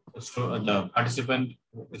participant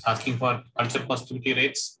is asking for culture positivity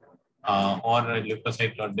rates or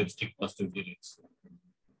leukocyte or dipstick positivity rates.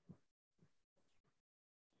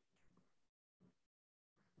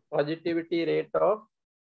 Positivity rate of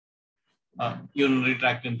urinary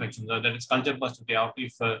tract infections. That is culture positivity.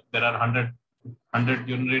 If there are 100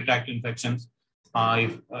 urinary tract infections,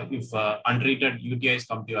 if untreated UTIs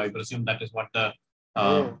come to you, I presume that is what the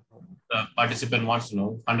participant wants to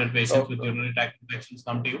know. 100 patients with urinary tract infections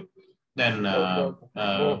come to you, then how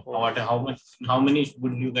many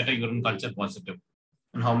would you get a urine culture positive,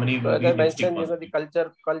 and how many would be dipstick mentioned, positive? the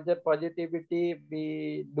culture positivity,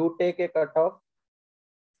 we do take a cutoff.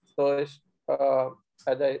 So as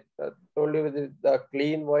I told you, the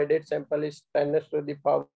clean voided sample is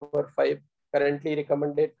 10⁻⁵. Currently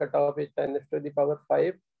recommended cutoff is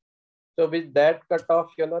 10⁻⁵. So with that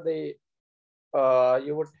cutoff, the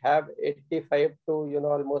you would have 85 to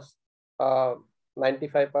almost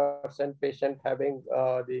 95% patient having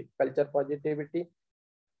the culture positivity,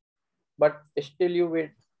 but still you will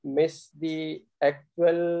miss the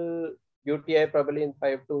actual UTI probably in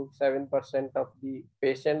 5 to 7% of the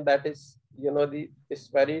patient. That is, it's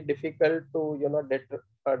very difficult to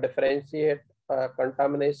differentiate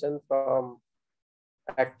contamination from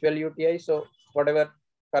actual UTI. So whatever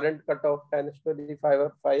current cutoff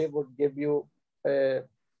 10⁵ would give you a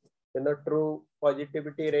true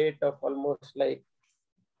positivity rate of almost like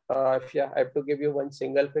if I have to give you one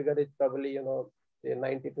single figure, it's probably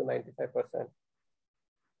 90 to 95%.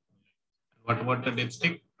 What about the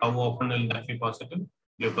dipstick? How often will that be positive?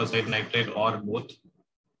 Leukocyte nitrate or both?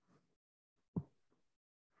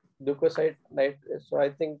 Leukocyte nitrate. So I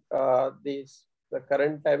think the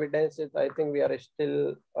current evidence is, I think we are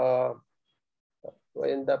still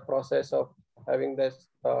in the process of having this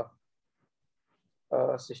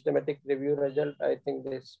systematic review result. I think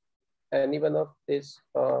any one of this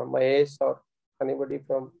Mahesh or anybody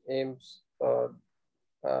from AIMS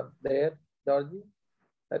there, Georgie,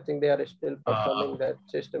 I think they are still performing that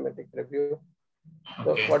systematic review.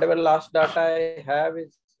 Okay. So whatever last data I have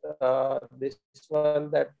is this one,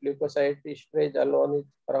 that leukocyte esterase alone is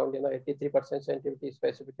around 83% sensitivity,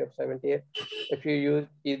 specificity of 78. If you use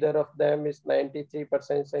either of them, is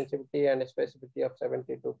 93% sensitivity and a specificity of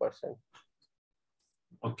 72%.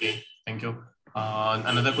 Okay, thank you.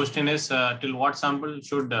 Another question is, till what sample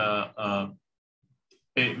should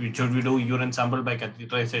we do urine sample by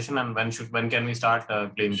catheterization, and when can we start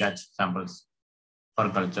clean catch samples for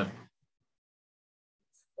culture?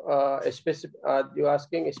 You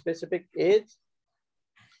asking a specific age?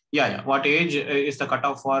 Yeah. What age is the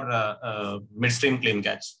cutoff for midstream clean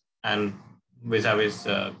catch, and vis-a-vis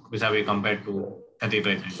compared to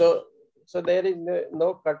catheterization. So there is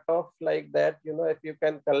no cutoff like that. If you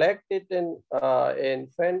can collect it in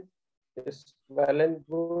infant, is well and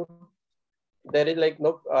good. There is like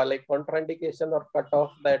no like contraindication or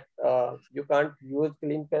cutoff that you can't use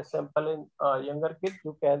clean cache sample in younger kids.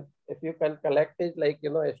 You can, if you can collect it like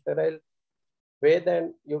a sterile way,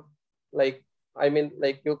 then you like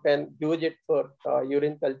you can use it for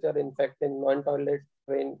urine culture. In fact, in non-toilet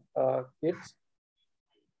trained kids.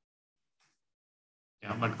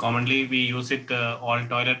 Yeah, but commonly we use it all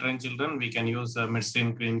toilet trained children. We can use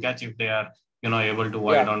midstream clean catch if they are able to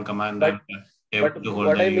void on command, but, and able to hold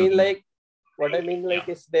what the I mean urine. what I mean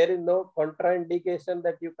is there is no contraindication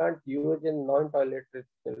that you can't use in non-toilet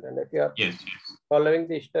children. If you are following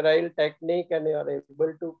the sterile technique and you are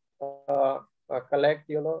able to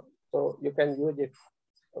collect, so you can use it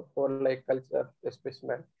for like culture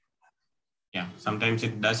specimen. Yeah, sometimes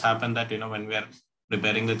it does happen that when we are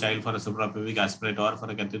preparing the child for a suprapubic aspirate or for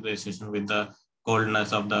a catheterization with the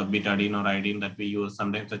coldness of the betadine or iodine that we use,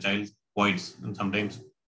 sometimes the child voids, and sometimes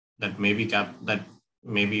that may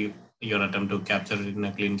be your attempt to capture it in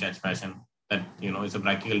a clean catch fashion. That is a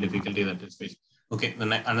practical difficulty that is faced. Okay,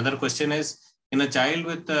 another question is, in a child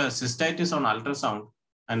with cystitis on ultrasound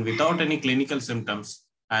and without any clinical symptoms,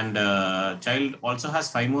 and child also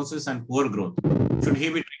has phimosis and poor growth, should he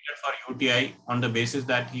be treated for UTI on the basis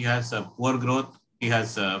that he has poor growth, he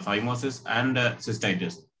has phimosis and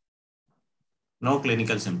cystitis? No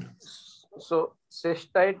clinical symptoms. So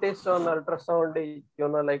cystitis on ultrasound is,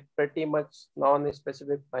 like pretty much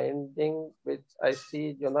non-specific finding, which I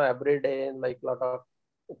see, every day in like a lot of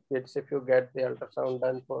kids, if you get the ultrasound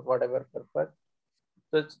done for whatever purpose.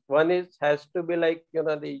 So one is, has to be like,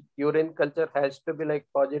 the urine culture has to be like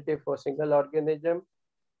positive for single organism.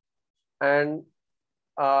 And,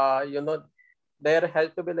 there has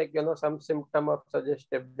to be like, some symptom of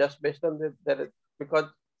suggestive just based on because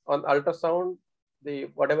on ultrasound, the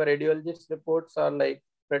whatever radiologist reports are like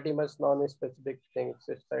pretty much non-specific things,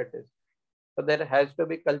 cystitis. So there has to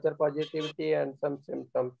be culture positivity and some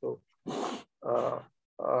symptom to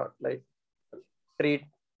like treat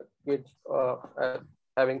kids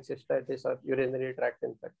having cystitis or urinary tract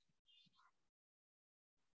infection.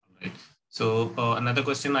 Right. So another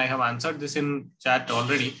question, I have answered this in chat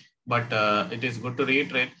already, but it is good to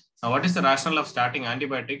reiterate. What is the rationale of starting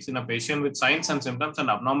antibiotics in a patient with signs and symptoms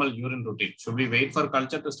and abnormal urine routine? Should we wait for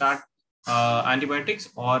culture to start antibiotics,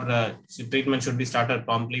 or treatment should be started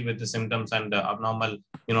promptly with the symptoms and abnormal,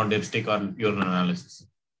 dipstick or urine analysis?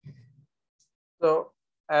 So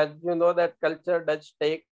as you know, that culture does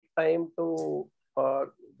take time to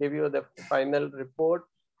give you the final report.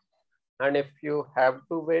 And if you have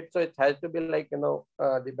to wait, so it has to be like,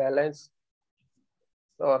 the balance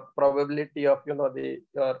or probability of,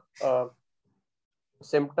 your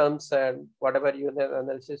symptoms and whatever urine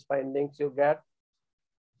analysis findings you get.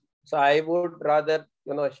 So I would rather,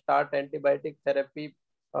 start antibiotic therapy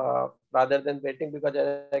rather than waiting, because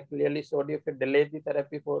as I clearly showed you, if you delay the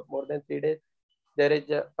therapy for more than 3 days, there is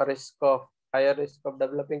a higher risk of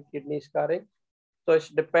developing kidney scarring. So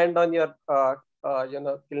it depends on your,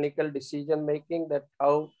 clinical decision making, that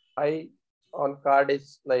how high on card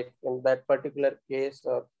is like in that particular case,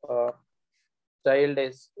 or child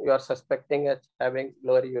is you are suspecting as having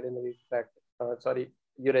lower urinary tract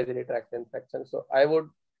infection. So I would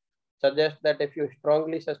suggest that if you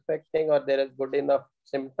strongly suspecting or there is good enough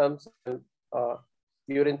symptoms and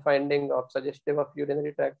urine finding of suggestive of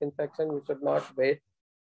urinary tract infection, you should not wait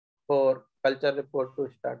for culture report to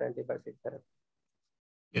start antibiotic therapy.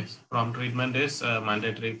 Yes, prompt treatment is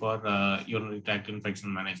mandatory for urinary tract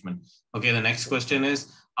infection management. Okay, the next question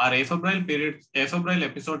is, are afebrile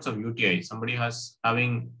episodes of UTI, somebody has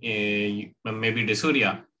having maybe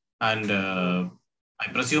dysuria, and I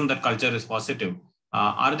presume that culture is positive.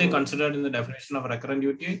 Are they considered in the definition of recurrent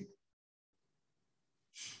UTI?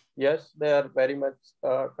 Yes, they are very much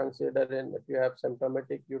considered in, if you have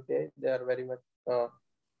symptomatic UTI, they are very much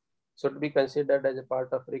should be considered as a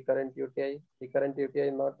part of recurrent UTI. Recurrent UTI,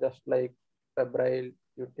 not just like febrile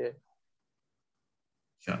UTI.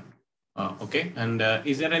 Sure. Okay. And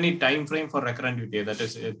is there any time frame for recurrent UTI? That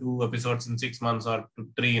is 2 episodes in 6 months or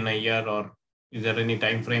 3 in a year, or is there any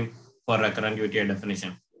time frame for recurrent UTI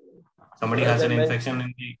definition? Somebody has an infection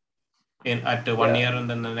at 1 year and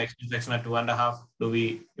then the next infection at 2.5. Do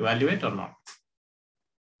we evaluate or not?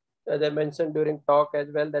 As I mentioned during talk as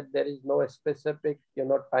well, that there is no specific,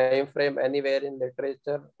 time frame anywhere in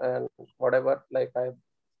literature, and whatever, like I,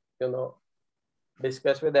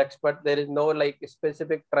 discussed with experts, there is no like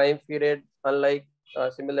specific time period, unlike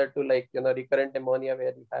similar to like, recurrent pneumonia,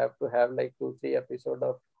 where you have to have like 2-3 episodes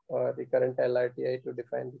of recurrent LRTI to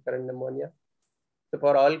define recurrent pneumonia. So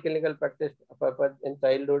for all clinical practice purpose in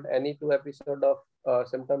childhood, any 2 episodes of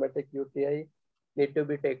symptomatic UTI need to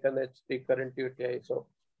be taken as recurrent UTI. So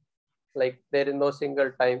like there is no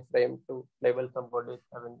single time frame to label somebody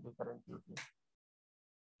having recurrent UTI.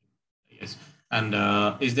 Yes. And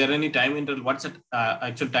is there any time interval? What's the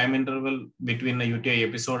actual time interval between a UTI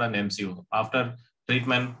episode and MCU? After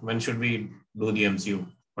treatment, when should we do the MCU?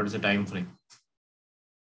 What is the time frame?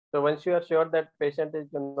 So once you are sure that patient is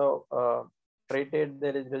treated,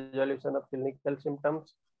 there is resolution of clinical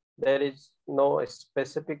symptoms. There is no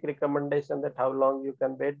specific recommendation that how long you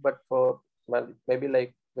can wait, but for maybe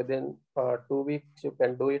like within 2 weeks you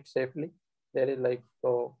can do it safely. There is like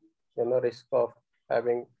no risk of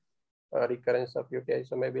having a recurrence of UTI.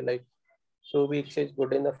 So maybe like 2 weeks is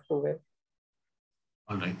good enough to wait.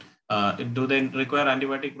 All right. Do they require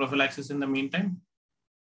antibiotic prophylaxis in the meantime?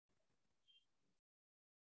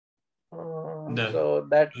 So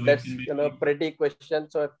that's pretty question.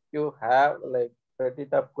 So if you have like pretty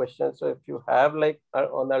tough question. So if you have like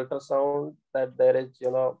on ultrasound that there is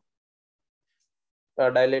a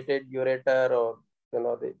dilated ureter or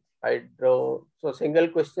the hydro. So single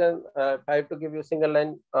question. If I have to give you single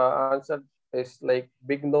line answer is like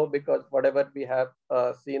big no, because whatever we have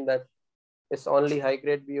seen that it's only high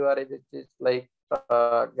grade VUR which is like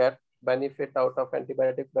get benefit out of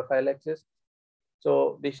antibiotic prophylaxis.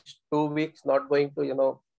 So these 2 weeks not going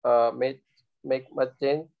to make much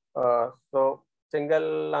change. So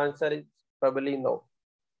single answer is probably no.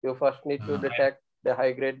 You first need to detect the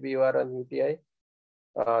high grade VUR on UTI,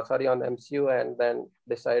 on MCU, and then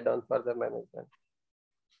decide on further management.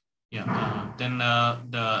 Yeah. Then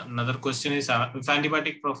another question is, if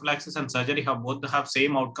antibiotic prophylaxis and surgery have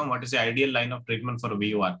same outcome, what is the ideal line of treatment for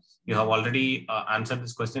VUR? You have already answered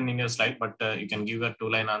this question in your slide, but you can give a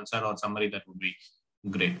 2-line answer or summary. That would be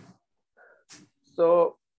great.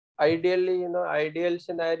 So ideally, ideal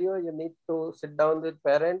scenario, you need to sit down with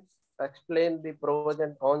parents, explain the pros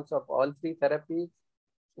and cons of all 3 therapies,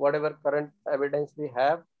 whatever current evidence we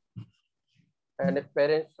have. And if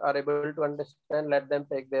parents are able to understand, let them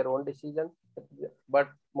take their own decision. But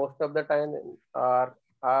most of the time,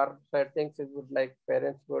 our settings, it would like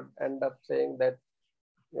parents would end up saying that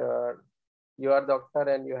you are doctor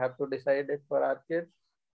and you have to decide it for our kids.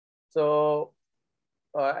 So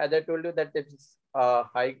as I told you that if it's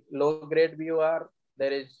low grade VUR,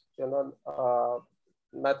 there is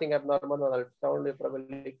nothing abnormal on ultrasound. You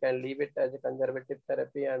probably can leave it as a conservative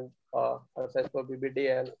therapy and assess for BBD,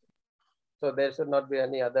 and so there should not be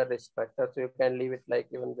any other risk factor. So you can leave it like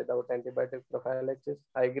even without antibiotic prophylaxis.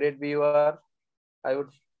 High grade VUR, I would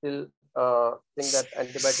still think that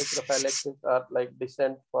antibiotic prophylaxis are like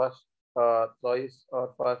decent first choice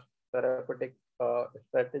or first therapeutic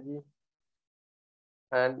strategy.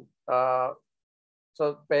 And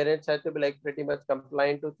so parents have to be like pretty much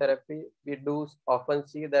compliant to therapy. We do often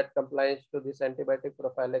see that compliance to this antibiotic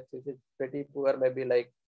prophylaxis is pretty poor, maybe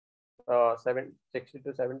like 60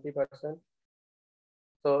 to 70%.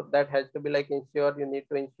 So that has to be like ensured. You need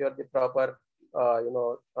to ensure the proper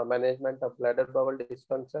management of bladder bowel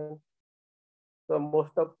dysfunction. So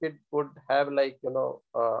most of it would have like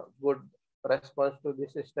good response to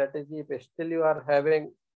this strategy. If still you are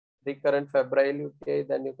having recurrent febrile UTI,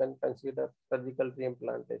 then you can consider surgical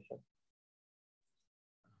reimplantation.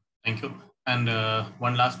 Thank you. And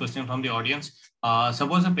one last question from the audience.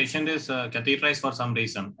 Suppose a patient is catheterized for some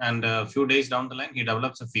reason, and a few days down the line, he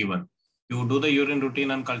develops a fever. You do the urine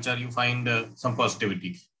routine and culture, you find some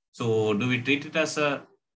positivity. So do we treat it as a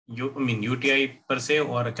UTI per se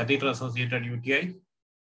or a catheter-associated UTI?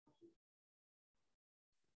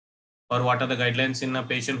 Or what are the guidelines in a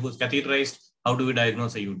patient who's catheterized? How do we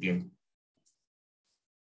diagnose a UTI?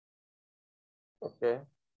 Okay.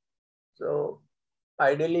 So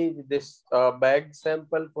ideally, this bag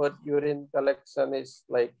sample for urine collection is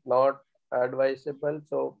like not advisable.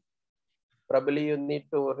 So probably you need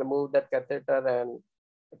to remove that catheter and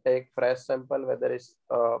take fresh sample, whether it's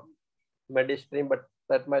midstream, but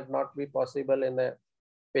that might not be possible in a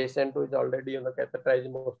patient who is already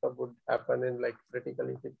catheterized. Most of would happen in like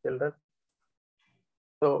critically sick children.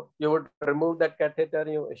 So you would remove that catheter,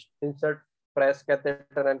 you insert fresh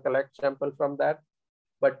catheter and collect sample from that.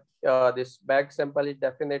 But this bag sample is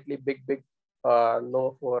definitely big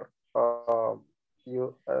no for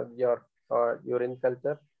your urine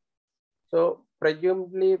culture. So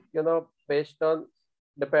presumably, based on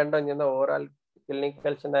depend on overall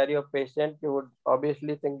clinical scenario of patient, you would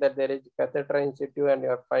obviously think that there is catheter in situ and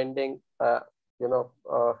you're finding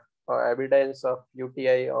evidence of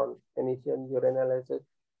UTI on initial urine analysis.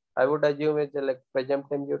 I would assume it's like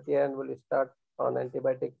presumptive UTI and will start on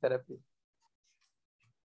antibiotic therapy.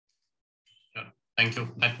 Sure. Thank you.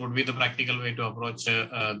 That would be the practical way to approach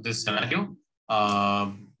this scenario.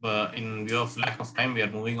 In view of lack of time, we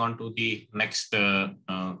are moving on to the next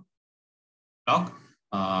talk.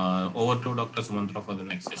 Over to Dr. Sumantra for the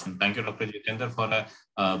next session. Thank you, Dr. Jitendra, for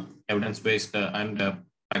a evidence-based and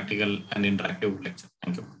practical and interactive lecture.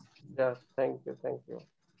 Thank you. Yeah, thank you. Thank you.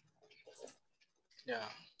 Yeah.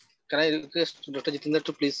 Can I request Dr. Jitendra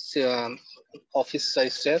to please office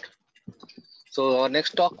size share? So our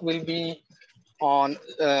next talk will be on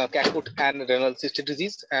cat-foot and renal cystic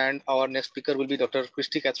disease, and our next speaker will be Dr.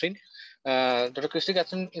 Christy Catherine. Dr. Christy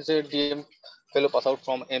Catherine is a DM fellow pass out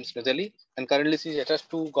from AIMS New Delhi, and currently she is attached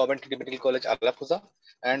to Government Medical College Alappuzha,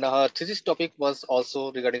 and her thesis topic was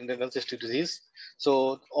also regarding renal cystic disease.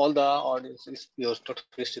 So all the audience is yours, Dr.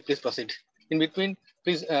 Christy. Please proceed. In between,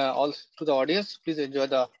 please all to the audience, please enjoy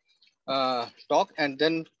the talk, and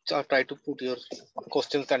then try to put your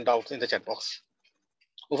questions and doubts in the chat box.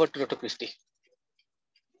 Over to Dr. Christy.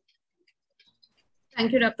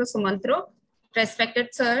 Thank you, Dr. Sumantro.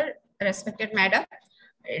 Respected sir, respected madam,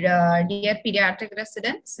 dear pediatric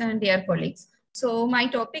residents and dear colleagues. So my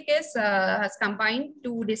topic is has combined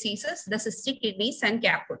two diseases, the cystic kidneys and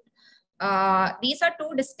cat-foot. These are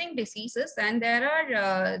two distinct diseases, and there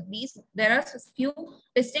are few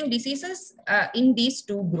distinct diseases in these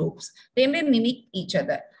two groups. They may mimic each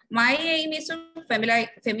other. My aim is to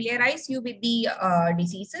familiarize you with the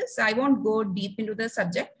diseases. I won't go deep into the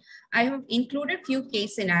subject. I have included few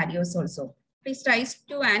case scenarios also. Please try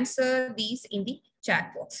to answer these in the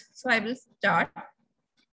chat box. So I will start.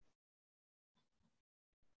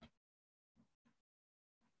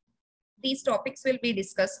 These topics will be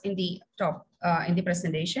discussed in the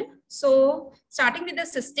presentation. So starting with the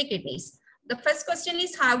cystic kidneys. The first question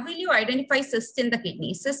is, how will you identify cyst in the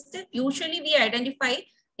kidney? Cyst usually we identify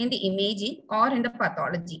in the imaging or in the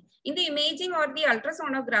pathology. In the imaging or the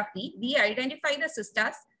ultrasonography, we identify the cyst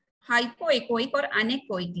as hypoechoic or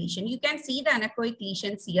anechoic lesion. You can see the anechoic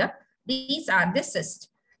lesions here. These are the cysts.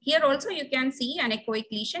 Here also you can see anechoic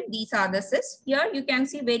lesion. These are the cysts. Here you can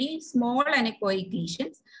see very small anechoic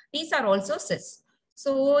lesions. These are also cysts.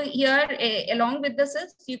 So here along with the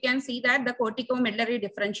cysts, you can see that the corticomedullary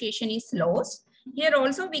differentiation is lost. Here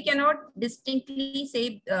also we cannot distinctly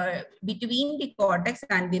say between the cortex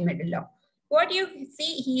and the medulla. What you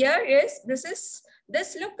see here is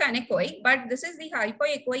this look anechoic, but this is the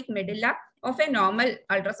hypoechoic medulla of a normal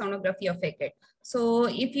ultrasonography of a kid. So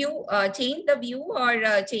if you change the view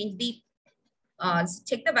or change the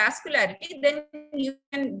check the vascularity, then you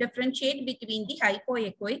can differentiate between the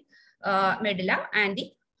hypoechoic medulla and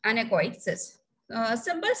the anechoic cyst.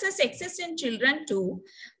 Simple cysts exist in children too,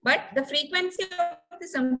 but the frequency of the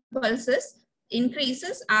simple cysts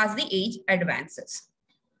increases as the age advances.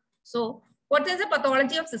 So what is the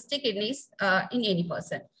pathology of cystic kidneys in any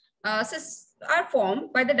person? Cysts are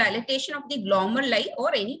formed by the dilatation of the glomeruli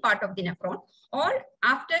or any part of the nephron, or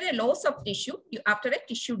after a loss of tissue, after a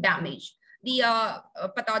tissue damage. The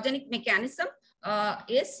pathogenic mechanism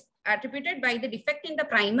is attributed by the defect in the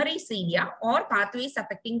primary cilia or pathways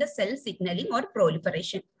affecting the cell signaling or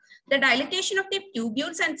proliferation. The dilatation of the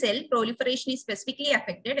tubules and cell proliferation is specifically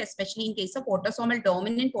affected, especially in case of autosomal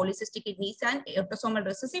dominant polycystic kidneys and autosomal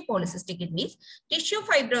recessive polycystic kidneys. Tissue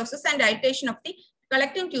fibrosis and dilatation of the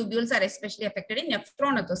collecting tubules are especially affected in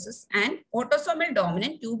nephronophthosis and autosomal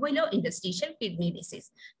dominant tubulointerstitial kidney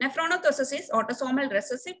disease. Nephronophthosis is autosomal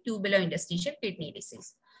recessive tubulointerstitial kidney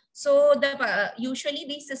disease. So usually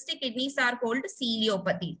these cystic kidneys are called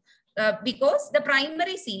ciliopathy because the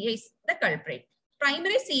primary cilia is the culprit.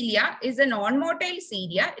 Primary cilia is a non-motile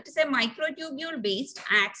cilia. It is a microtubule-based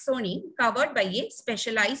axoneme covered by a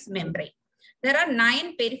specialized membrane. There are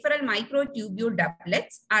 9 peripheral microtubule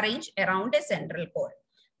doublets arranged around a central core.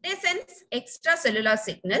 They sense extracellular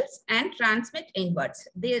signals and transmit inwards.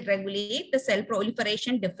 They regulate the cell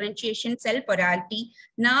proliferation, differentiation, cell porality,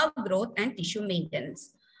 nerve growth, and tissue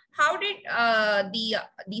maintenance. How did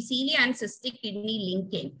the cilia and cystic kidney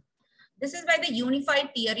link in? This is by the unified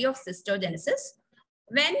theory of cystogenesis.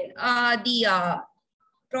 When the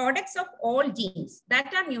products of all genes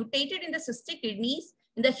that are mutated in the cystic kidneys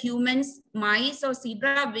in the humans, mice, or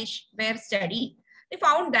zebrafish were studied, they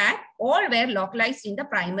found that all were localized in the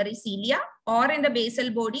primary cilia or in the basal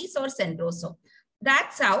bodies or centrosome.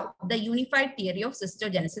 That's how the unified theory of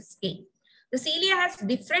cystogenesis came. The cilia has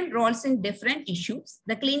different roles in different tissues.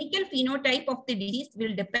 The clinical phenotype of the disease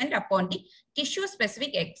will depend upon the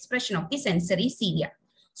tissue-specific expression of the sensory cilia.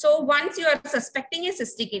 So once you are suspecting a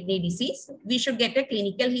cystic kidney disease, we should get a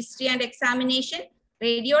clinical history and examination,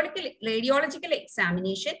 radiological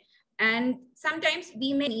examination, and sometimes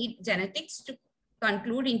we may need genetics to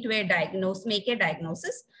conclude into a diagnosis, make a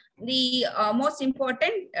diagnosis. The most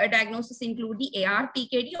important diagnosis include the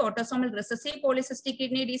ARPKD, autosomal recessive polycystic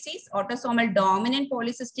kidney disease, autosomal dominant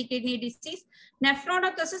polycystic kidney disease,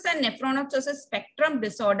 nephronoptosis and nephronoptosis spectrum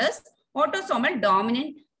disorders, autosomal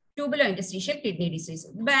dominant tubulointerstitial kidney disease.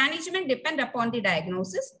 Management depend upon the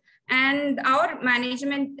diagnosis, and our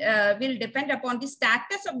management will depend upon the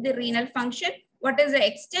status of the renal function, what is the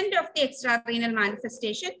extent of the extrarenal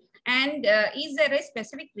manifestation, and is there a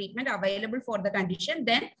specific treatment available for the condition,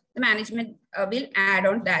 then the management will add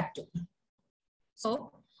on that too.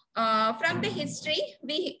 So from the history,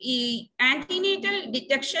 antenatal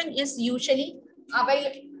detection is usually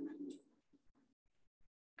available.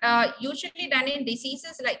 Usually done in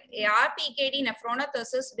diseases like ARPKD,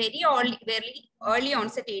 nephronoptosis, very early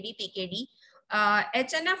onset ADPKD,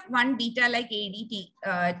 HNF1 beta like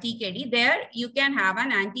TKD, there you can have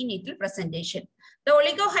an antenatal presentation. The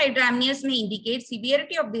oligohydramnios may indicate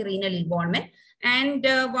severity of the renal involvement, and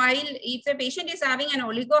while if the patient is having an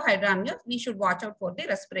oligohydramnios, we should watch out for the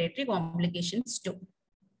respiratory complications too.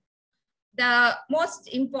 The most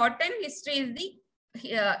important history is the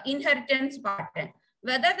inheritance pattern.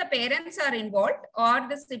 Whether the parents are involved or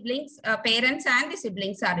the siblings, parents and the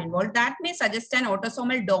siblings are involved, that may suggest an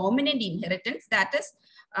autosomal dominant inheritance that is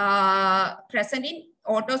present in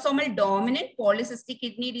autosomal dominant polycystic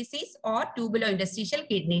kidney disease or tubulointerstitial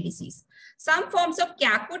kidney disease. Some forms of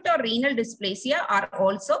caput or renal dysplasia are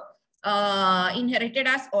also inherited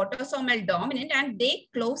as autosomal dominant, and they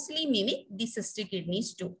closely mimic the cystic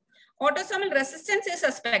kidneys too. Autosomal resistance is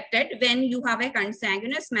suspected when you have a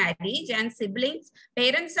consanguineous marriage and siblings,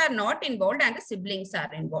 parents are not involved and the siblings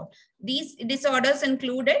are involved. These disorders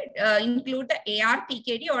include the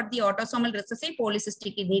ARPKD or the autosomal recessive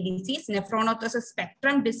polycystic kidney disease, nephronoptosis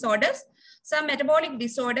spectrum disorders, some metabolic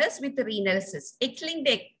disorders with renal cysts. X-linked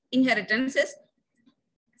inheritance is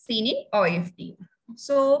seen in OFD.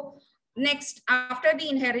 So next, after the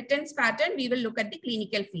inheritance pattern, we will look at the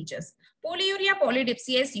clinical features. Polyuria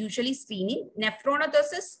polydipsia is usually seen in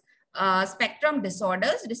nephronoptosis spectrum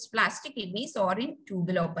disorders, dysplastic kidneys, or in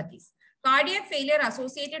tubulopathies. Cardiac failure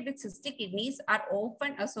associated with cystic kidneys are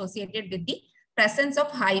often associated with the presence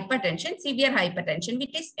of hypertension, severe hypertension,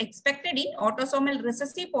 which is expected in autosomal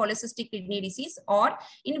recessive polycystic kidney disease or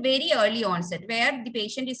in very early onset, where the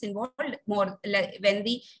patient is involved more when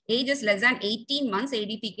the age is less than 18 months,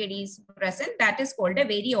 ADPKD is present. That is called a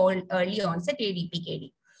very early onset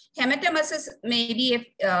ADPKD. Hematemesis may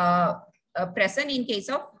be present in case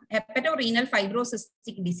of hepatorenal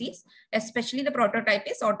fibrocystic disease, especially the prototype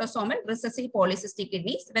is autosomal recessive polycystic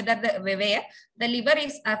kidneys, where the liver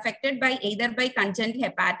is affected by either by congenital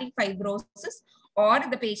hepatic fibrosis or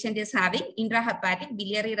the patient is having intrahepatic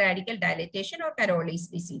biliary radical dilatation or Caroli's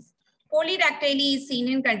disease. Polydactyly is seen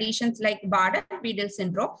in conditions like Bardet-Biedl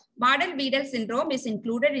syndrome. Bardet-Biedl syndrome is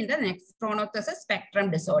included in the nephronoptosis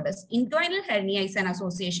spectrum disorders. Inguinal hernia is an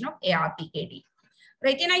association of ARPKD.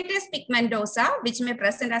 Retinitis pigmentosa, which may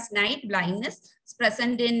present as night blindness, is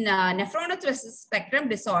present in nephronoptosis spectrum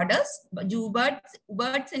disorders, Joubert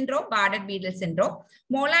syndrome, Bardet-Biedl syndrome.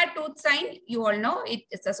 Molar tooth sign, you all know, it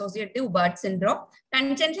is associated with Joubert syndrome.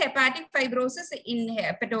 Congenital hepatic fibrosis in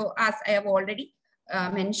hepato, as I have already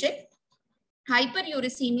mentioned.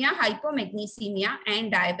 Hyperuricemia, hypomagnesemia,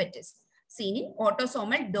 and diabetes seen in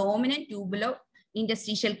autosomal dominant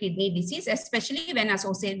tubulointerstitial kidney disease, especially when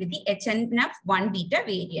associated with the HNF1 beta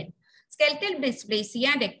variant. Skeletal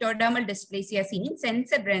dysplasia and ectodermal dysplasia seen in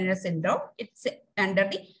Sense-Brenner syndrome. It's under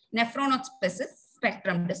the nephronoptosis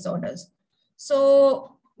spectrum disorders.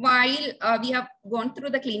 So while we have gone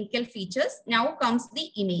through the clinical features, now comes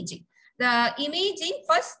the imaging. The imaging,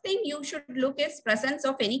 first thing you should look is presence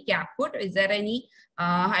of any caput. Is there any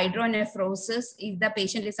hydronephrosis? If the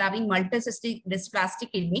patient is having multicystic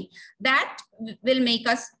dysplastic kidney, that will make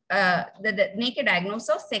us make a diagnosis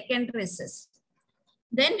of secondary cyst.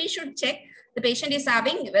 Then we should check the patient is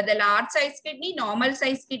having whether large size kidney, normal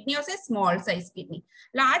size kidney, or say small size kidney.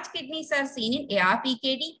 Large kidneys are seen in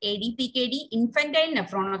ARPKD, ADPKD, infantile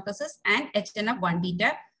nephronoptosis, and HNF1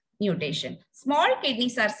 beta mutation. Small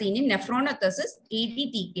kidneys are seen in nephronoptosis,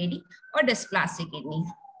 ADTKD, or dysplastic kidneys.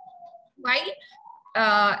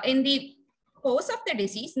 While in the course of the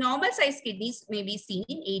disease, normal size kidneys may be seen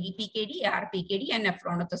in ADPKD, ARPKD, and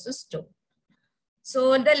nephronoptosis too.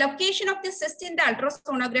 So the location of the cyst in the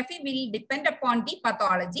ultrasonography will depend upon the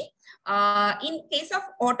pathology. In case of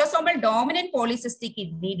autosomal dominant polycystic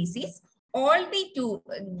kidney disease, all the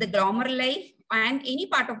glomeruli and any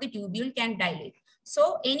part of the tubule can dilate.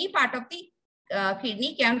 So any part of the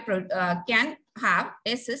kidney can have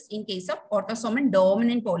a cyst in case of autosomal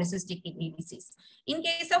dominant polycystic kidney disease. In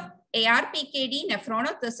case of ARPKD,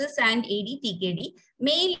 nephronophthosis, and ADPKD,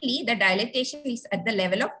 mainly the dilatation is at the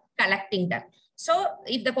level of collecting duct. So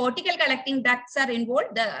if the cortical collecting ducts are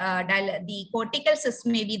involved, the cortical cyst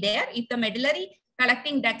may be there. If the medullary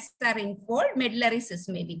collecting ducts are involved, medullary cyst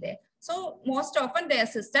may be there. So most often their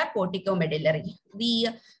cysts are corticomedullary. The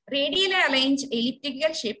radially arranged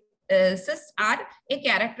elliptical shape cysts are a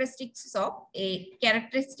characteristic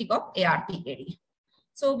of ARPKD.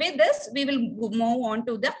 So with this, we will move on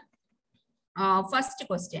to the first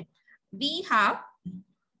question. We have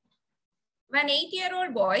an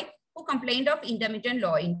 8-year-old boy who complained of intermittent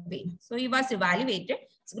loin pain. So he was evaluated.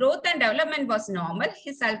 His growth and development was normal.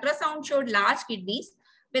 His ultrasound showed large kidneys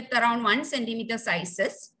with around 1 centimeter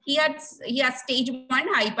sizes. He has stage 1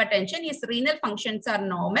 hypertension. His renal functions are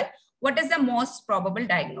normal. What is the most probable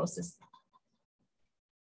diagnosis?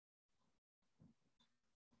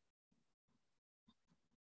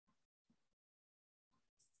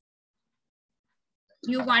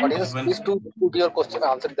 You want please to put your question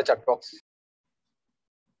answer in the chat box.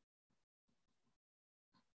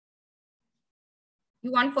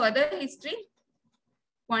 You want further history?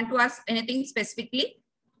 Want to ask anything specifically?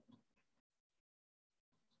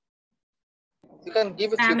 You can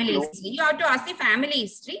give a family history. You have to ask the family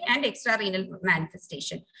history and extrarenal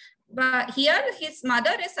manifestation. But here his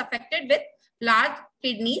mother is affected with large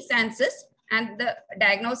kidneys and cysts, and the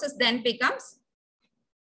diagnosis then becomes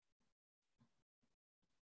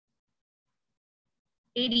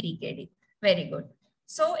ADPKD. Very good.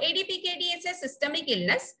 So ADPKD is a systemic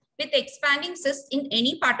illness with expanding cysts in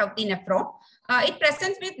any part of the nephron. It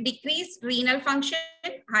presents with decreased renal function,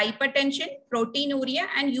 hypertension, proteinuria,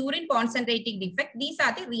 and urine concentrating defect. These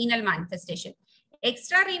are the renal manifestations.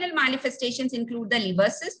 Extrarenal manifestations include the liver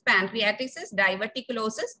cyst, pancreatic cyst,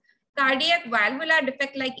 diverticulosis, cardiac valvular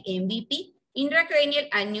defect like MVP, intracranial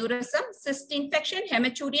aneurysm, cyst infection,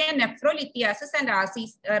 hematuria, nephrolithiasis,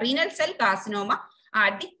 and renal cell carcinoma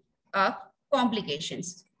are the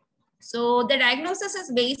complications. So the diagnosis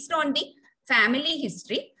is based on the family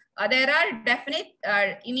history. There are definite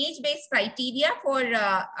image-based criteria for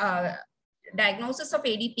diagnosis of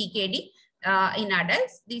ADPKD in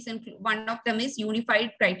adults. These include, one of them is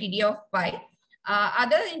unified criteria of 5.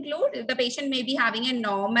 Others include the patient may be having a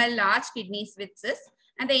normal large kidneys with cysts,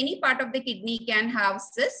 and any part of the kidney can have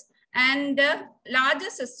cysts, and larger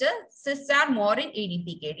cysts are more in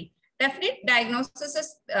ADPKD. Definite diagnosis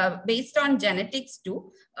is based on genetics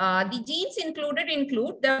too. The genes included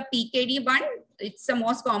include the PKD1, it's the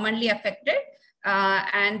most commonly affected,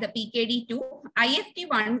 and the PKD2,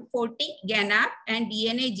 IFT140, GANAP, and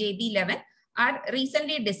DNA JB11 are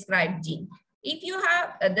recently described genes. If you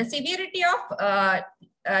have the severity of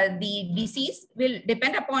the disease will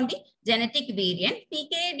depend upon the genetic variant.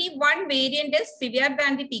 PKD1 variant is severe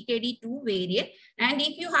than the PKD2 variant. And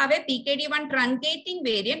if you have a PKD1 truncating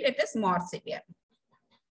variant, it is more severe.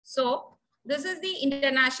 So this is the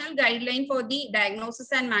international guideline for the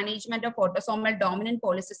diagnosis and management of autosomal dominant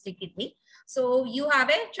polycystic kidney. So you have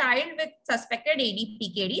a child with suspected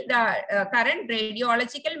ADPKD. The current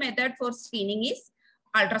radiological method for screening is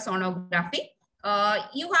ultrasonography.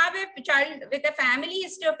 You have a child with a family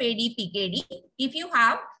history of ADPKD. If you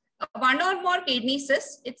have 1 or more kidney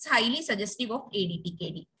cysts, it's highly suggestive of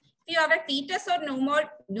ADPKD. If you have a fetus or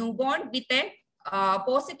newborn with a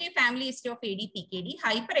positive family history of ADPKD,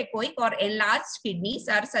 hyperechoic or enlarged kidneys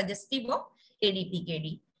are suggestive of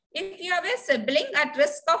ADPKD. If you have a sibling at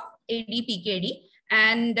risk of ADPKD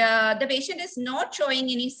and the patient is not showing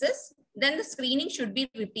any cysts, then the screening should be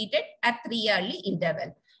repeated at 3 yearly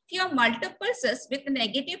interval. If you have multiple cysts with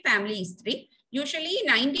negative family history, usually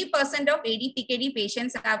 90% of ADPKD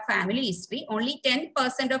patients have family history. Only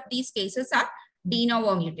 10% of these cases are de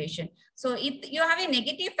novo mutation. So if you have a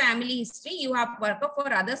negative family history, you have workup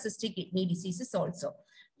for other cystic kidney diseases also.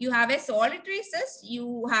 You have a solitary cyst,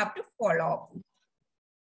 you have to follow up.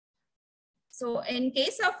 So in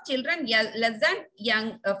case of children less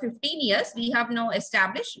than 15 years, we have now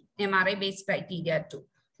established MRI-based criteria too.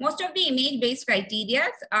 Most of the image-based criteria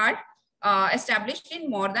are established in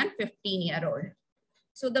more than 15-year-old.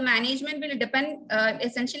 So the management will depend,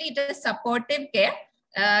 essentially it is supportive care,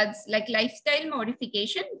 like lifestyle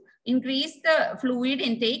modification, increase the fluid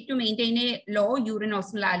intake to maintain a low urine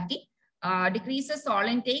osmolality, decrease the salt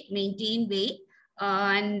intake, maintain weight,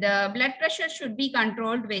 and blood pressure should be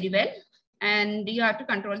controlled very well. And you have to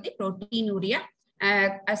control the proteinuria,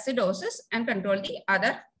 acidosis, and control the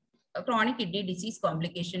other chronic kidney disease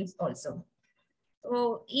complications also.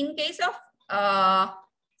 So in case of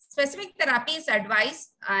specific therapy is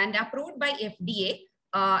advised and approved by FDA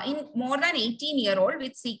in more than 18-year-old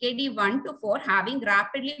with CKD 1 to 4 having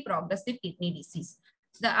rapidly progressive kidney disease.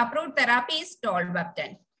 The approved therapy is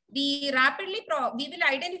tolvaptan. We will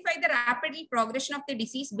identify the rapidly progression of the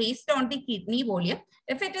disease based on the kidney volume.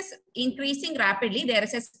 If it is increasing rapidly, there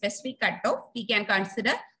is a specific cutoff. We can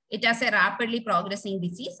consider it as a rapidly progressing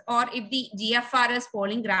disease, or if the GFR is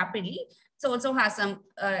falling rapidly, it also has some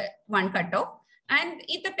one cutoff. And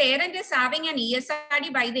if the parent is having an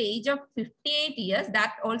ESRD by the age of 58 years,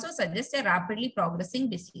 that also suggests a rapidly progressing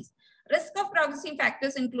disease. Risk of progressing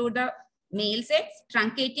factors include the male sex,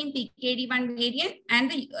 truncating PKD1 variant,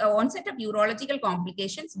 and the onset of urological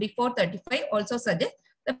complications before 35 also suggest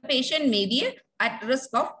the patient may be at risk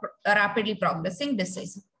of rapidly progressing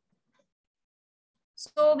disease.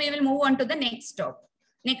 So we will move on to the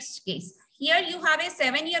next case. Here you have a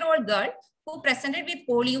 7-year-old girl who presented with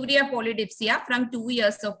polyuria polydipsia from 2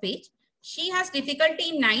 years of age. She has difficulty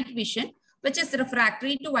in night vision, which is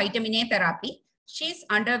refractory to vitamin A therapy. She is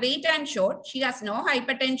underweight and short. She has no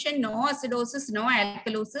hypertension, no acidosis, no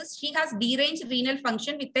alkalosis. She has deranged renal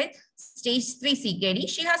function with a stage 3 CKD.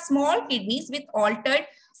 She has small kidneys with altered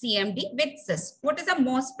CMD with cyst. What is the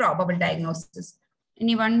most probable diagnosis?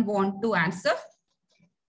 Anyone want to answer?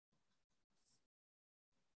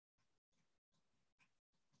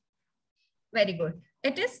 Very good.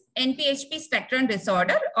 It is NPHP spectrum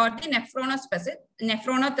disorder or the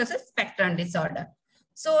nephronophthosis spectrum disorder.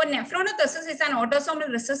 So nephronophthosis is an autosomal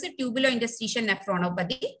recessive tubulointerstitial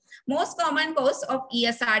nephronopathy, most common cause of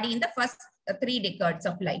ESRD in the first 3 decades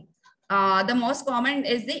of life. The most common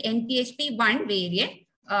is the NPHP1 variant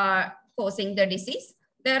causing the disease.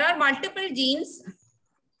 There are multiple genes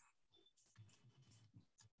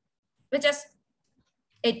which are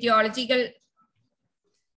etiological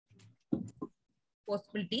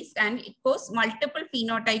possibilities, and it causes multiple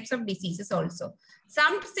phenotypes of diseases also.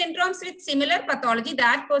 Some syndromes with similar pathology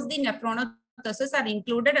that cause the nephronophthosis are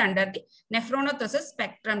included under the nephronophthosis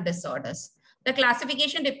spectrum disorders. The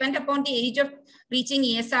classification depends upon the age of reaching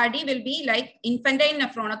ESRD will be like infantile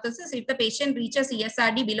nephronophthosis. If the patient reaches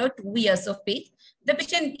ESRD below 2 years of age, the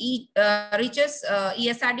patient reaches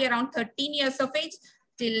ESRD around 13 years of age,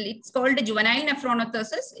 till it's called juvenile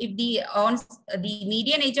nephronophthosis. If the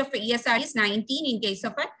median age of ESRD is 19 in case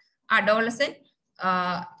of an adolescent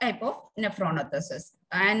type of nephronophthosis.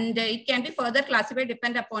 And it can be further classified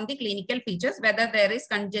depend upon the clinical features, whether there is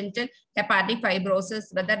congenital hepatic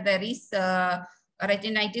fibrosis, whether there is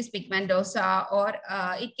retinitis pigmentosa, or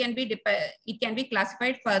it can be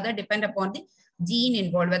classified further depend upon the gene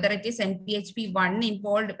involved, whether it is NPHP1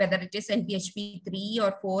 involved, whether it is NPHP3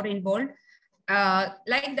 or 4 involved.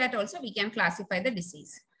 Like that also we can classify the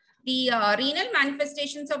disease. The renal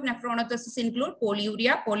manifestations of nephronophthosis include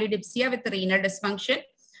polyuria, polydipsia with renal dysfunction,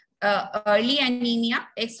 early anemia.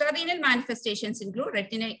 Extrarenal manifestations include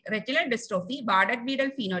retinal dystrophy,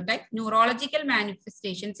 Bardet-Biedl phenotype, neurological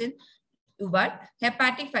manifestations in UVAD,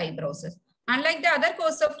 hepatic fibrosis. Unlike the other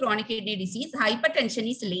cause of chronic kidney disease, hypertension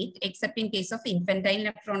is late except in case of infantile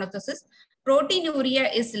nephronophthosis.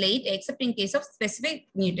 Proteinuria is late except in case of specific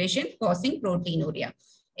mutation causing proteinuria.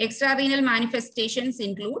 Extrarenal manifestations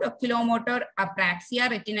include oculomotor apraxia,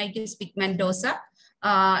 retinitis pigmentosa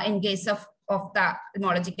in case of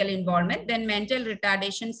ophthalmological involvement, then mental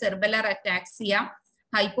retardation, cerebellar ataxia,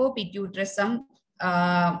 hypopituitarism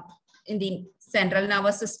in the central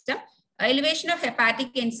nervous system, elevation of hepatic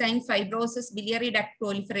enzyme, fibrosis, biliary duct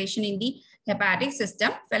proliferation in the hepatic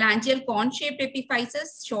system, phalangeal cone-shaped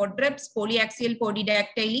epiphysis, short ribs, polyaxial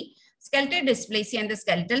polydactyly, skeletal dysplasia in the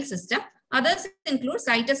skeletal system. Others include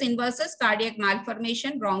situs inversus, cardiac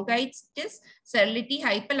malformation, bronchitis, sterility,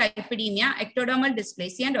 hyperlipidemia, ectodermal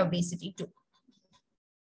dysplasia, and obesity too.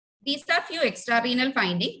 These are few extrarenal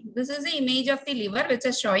findings. This is the image of the liver which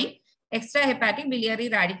is showing extrahepatic biliary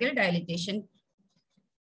radical dilatation.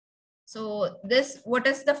 So what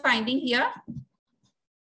is the finding here?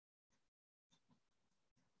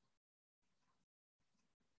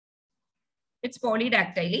 It's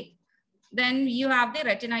polydactyly. Then you have the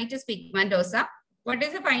retinitis pigmentosa. What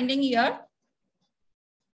is the finding here?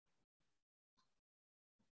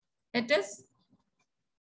 It is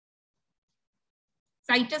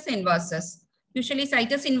situs inversus. Usually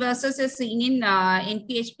situs inversus is seen in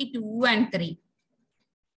NPHP 2 and 3.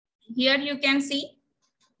 Here you can see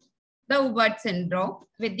the UVAD syndrome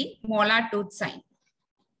with the molar tooth sign.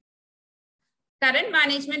 Current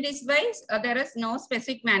management is wise. There is no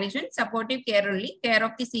specific management, supportive care only, care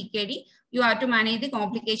of the CKD. You have to manage the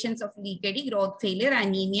complications of leakage, growth failure,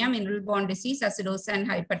 anemia, mineral-borne disease, acidosis, and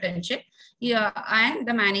hypertension, and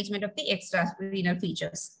the management of the extrarenal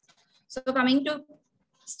features. So coming to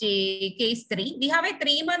case 3. We have a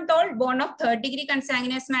 3-month-old born of third-degree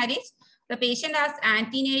consanguineous marriage. The patient has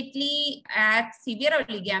antenatally had severe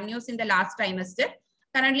oligoamnios in the last trimester.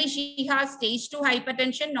 Currently, she has stage 2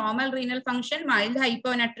 hypertension, normal renal function, mild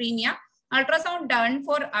hyponatremia. Ultrasound done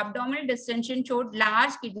for abdominal distension showed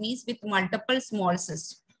large kidneys with multiple small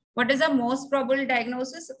cysts. What is the most probable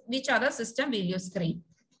diagnosis? Which other system will you screen?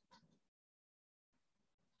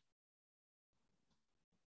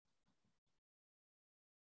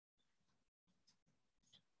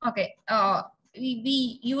 Okay,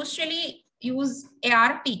 we usually use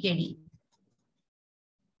ARPKD.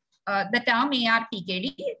 The term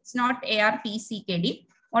ARPKD, it's not ARPCKD,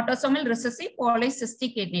 autosomal recessive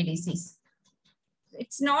polycystic kidney disease.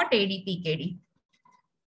 It's not ADPKD.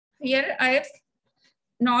 Here I have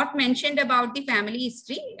not mentioned about the family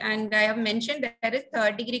history, and I have mentioned that there is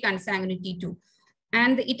third-degree consanguinity too.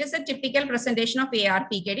 And it is a typical presentation of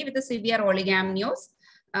ARPKD with a severe oligoamnios,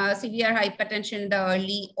 severe hypertension,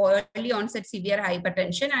 the early onset severe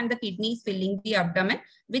hypertension, and the kidneys filling the abdomen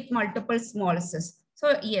with multiple small cysts.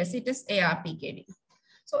 So yes, it is ARPKD.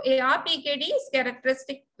 So ARPKD is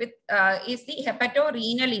characteristic with is the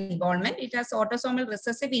hepatorenal involvement. It has autosomal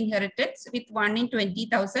recessive inheritance with 1 in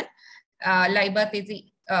 20,000 live birth is the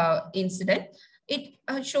incident. It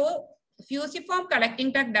shows fusiform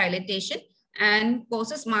collecting tract dilatation and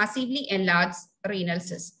causes massively enlarged renal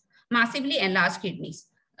cysts, massively enlarged kidneys.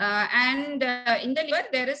 In the liver,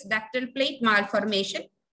 there is ductal plate malformation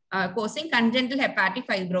causing congenital hepatic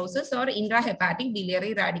fibrosis or intrahepatic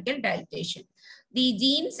biliary radical dilatation. The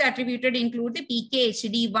genes attributed include the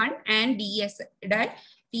PKHD1 and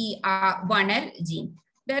DSD1L gene.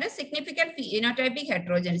 There is significant phenotypic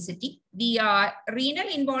heterogeneity. The renal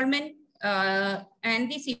involvement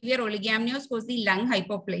and the severe oligoamnios cause the lung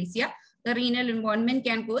hypoplasia. The renal involvement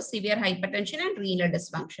can cause severe hypertension and renal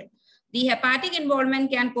dysfunction. The hepatic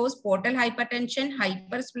involvement can cause portal hypertension,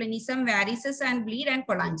 hypersplenism, varices and bleed, and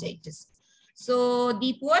cholangitis. So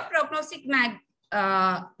the poor prognostic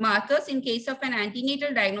markers in case of an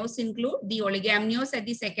antenatal diagnosis include the oligoamnios at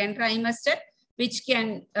the second trimester, which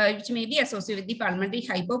may be associated with the pulmonary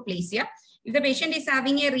hypoplasia. If the patient is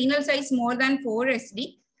having a renal size more than 4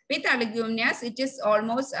 SD with oligomnias, it is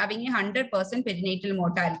almost having a 100% perinatal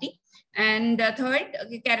mortality. And the third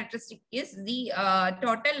characteristic is the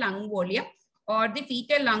total lung volume or the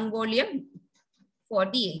fetal lung volume for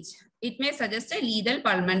the age. It may suggest a lethal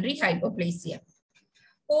pulmonary hypoplasia.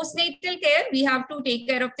 Postnatal care, we have to take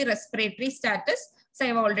care of the respiratory status. So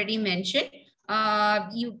I've already mentioned.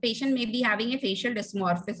 Patient may be having a facial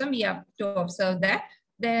dysmorphism. We have to observe that.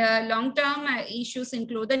 The long-term issues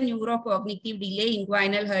include the neurocognitive delay,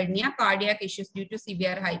 inguinal hernia, cardiac issues due to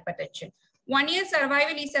severe hypertension. 1 year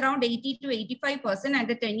survival is around 80 to 85%, and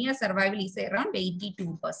the 10-year survival is around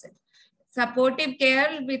 82%. Supportive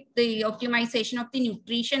care with the optimization of the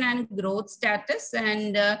nutrition and growth status,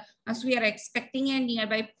 and as we are expecting a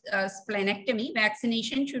nearby splenectomy,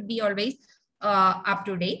 vaccination should be always up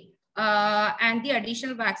to date, and the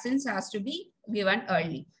additional vaccines has to be given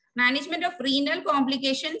early. Management of renal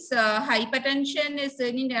complications, hypertension is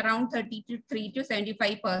in around 33 to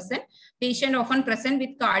 75%. Patient often present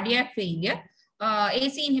with cardiac failure.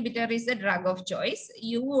 AC inhibitor is the drug of choice.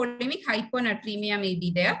 Euvolemic hyponatremia may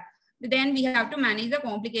be there. Then we have to manage the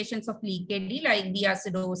complications of leakage like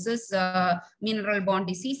deacidosis, mineral-borne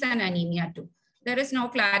disease, and anemia too. There is no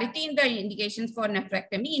clarity in the indications for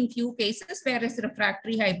nephrectomy. In few cases, where is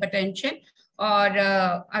refractory hypertension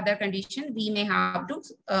or other condition, we may have to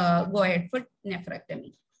go ahead for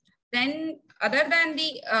nephrectomy. Then other than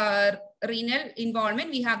the renal involvement,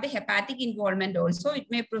 we have the hepatic involvement also. It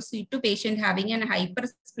may proceed to patient having an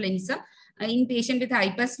hypersplenism. In patient with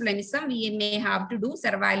hypersplenism, we may have to do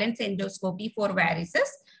surveillance endoscopy for varices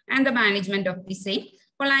and the management of the same.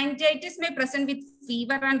 Cholangitis may present with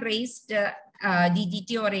fever and raised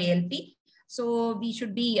DGT or ALP. So we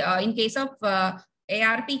should be, in case of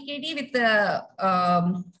ARPKD with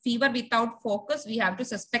fever without focus, we have to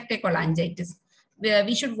suspect a cholangitis.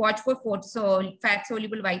 We should watch for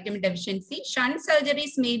fat-soluble vitamin deficiency. Shunt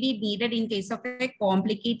surgeries may be needed in case of a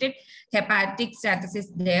complicated hepatic status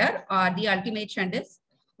is there. The ultimate shunt is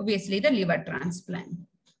obviously the liver transplant.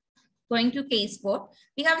 Going to case 4,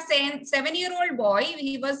 we have a 7-year-old boy.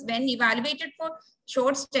 He was, when evaluated for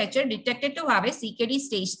short stature, detected to have a CKD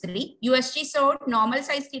stage 3. USG showed normal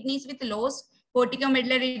size kidneys with low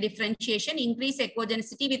corticomedullary differentiation, increased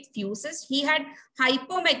echogenicity with fuses. He had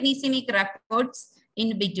hypomagnesiemic records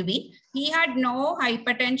in between. He had no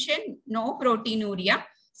hypertension, no proteinuria.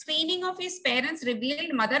 Screening of his parents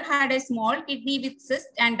revealed mother had a small kidney with cyst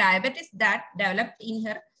and diabetes that developed in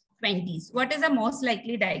her 20s. What is the most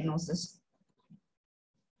likely diagnosis?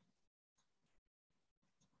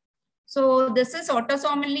 So this is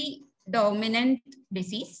autosomally dominant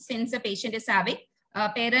disease since the patient is having,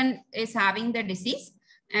 parent is having the disease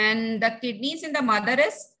and the kidneys in the mother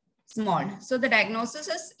is small. So the diagnosis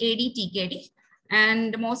is ADTKD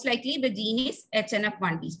and most likely the gene is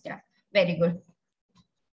HNF1 beta. Very good.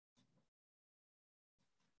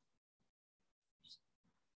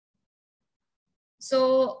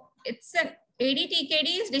 So it's an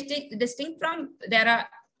ADTKD is distinct from, there are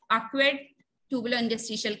acquired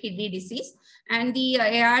tubulointerstitial kidney disease and the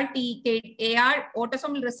AR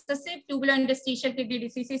autosomal recessive tubulointerstitial kidney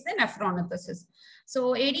disease is the nephronopathy.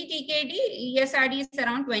 So ADTKD ESRD is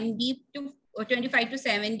around 25 to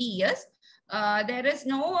 70 years. There is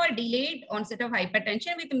no delayed onset of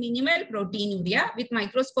hypertension with minimal proteinuria with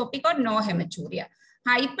microscopic or no hematuria.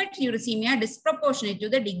 Hyperuricemia disproportionate to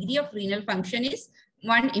the degree of renal function is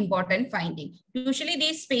one important finding. Usually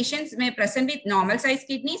these patients may present with normal sized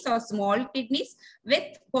kidneys or small kidneys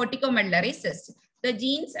with corticomedullary cysts. The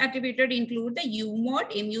genes attributed include the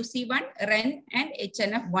UMOD, MUC1, REN, and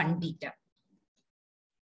HNF1 beta.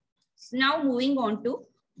 So now moving on to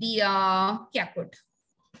the CACUT.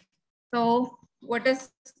 So what is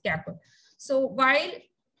CACUT? So while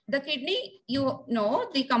the kidney, you know,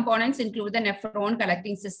 the components include the nephron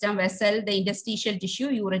collecting system, vessel, the interstitial tissue,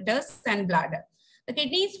 ureters, and bladder. The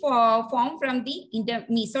kidney is formed from the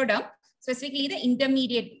mesoderm, specifically the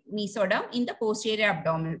intermediate mesoderm in the posterior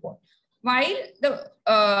abdominal wall. While the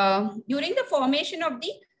during the formation of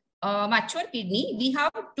the mature kidney, we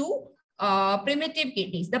have two primitive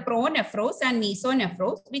kidneys, the pronephros and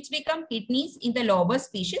mesonephros, which become kidneys in the lower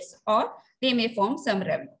species, or they may form some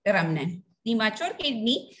remnant. The mature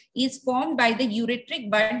kidney is formed by the ureteric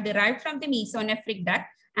bud derived from the mesonephric duct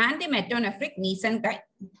and the metanephric mesenchyme.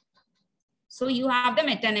 So you have the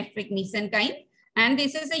metanephric mesenchyme, and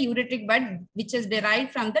this is a ureteric bud which is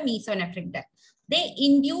derived from the mesonephric duct. They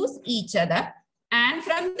induce each other, and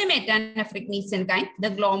from the metanephric mesenchyme, the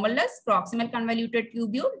glomerulus, proximal convoluted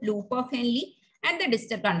tubule, loop of Henle, and the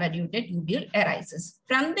distal convoluted tubule arises.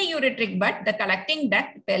 From the ureteric bud, the collecting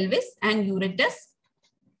duct, pelvis, and ureters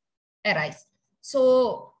arise.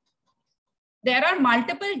 So there are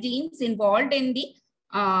multiple genes involved in the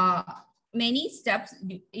many steps.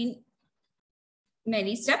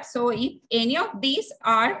 So if any of these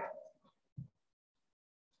are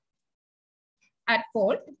at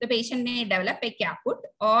fault, the patient may develop a CACUT,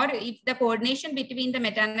 or if the coordination between the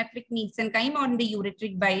metanephric mesenchyme or the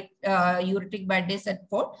ureteric bud is at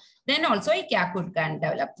fault, then also a CACUT can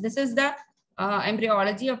develop. This is the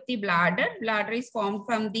embryology of the bladder. Bladder is formed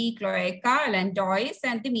from the cloaca, allantois,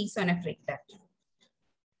 and the mesonephric duct.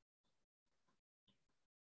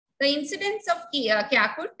 The incidence of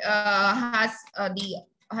CACUT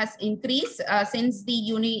has increased since the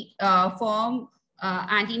uniform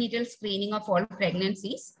antenatal screening of all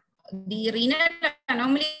pregnancies. The renal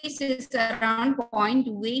anomalies is around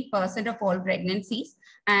 0.28% of all pregnancies,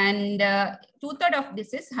 and 2/3 of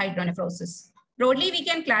this is hydronephrosis. Broadly, we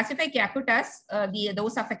can classify CACUT as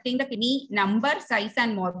those affecting the kidney number, size,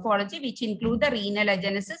 and morphology, which include the renal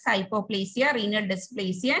agenesis, hypoplasia, renal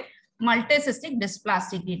dysplasia, and multicystic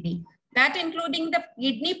dysplastic kidney. That including the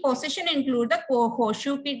kidney position include the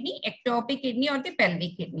horseshoe kidney, ectopic kidney, or the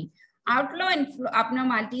pelvic kidney. Outflow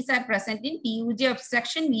abnormalities are present in PUJ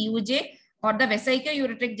obstruction, VUJ, or the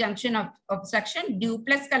vesico-ureteric junction of obstruction,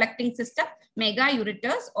 duplex collecting system, mega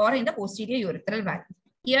ureters, or in the posterior urethral valve.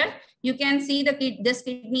 Here you can see this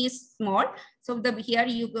kidney is small. So here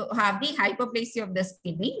you have the hypoplasia of this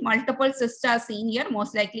kidney. Multiple cysts are seen here.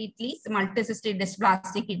 Most likely it is multicystic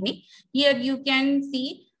dysplastic kidney. Here you can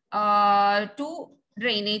see two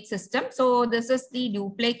drainage system. So this is the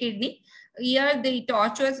duplex kidney. Here the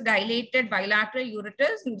tortuous dilated bilateral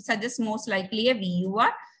ureters suggests most likely a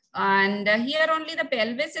VUR. And here only the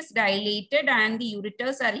pelvis is dilated and the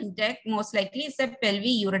ureters are intact. Most likely it's a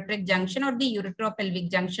pelvic-ureteric junction or the uretero-pelvic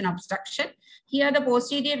junction obstruction. Here the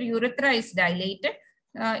posterior urethra is dilated.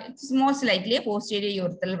 It's most likely a posterior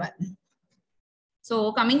urethral valve.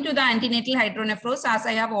 So coming to the antenatal hydronephrosis, as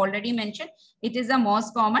I have already mentioned, it is the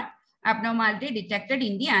most common abnormality detected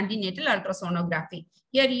in the antenatal ultrasonography.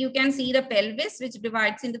 Here you can see the pelvis, which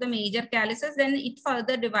divides into the major calyces, then it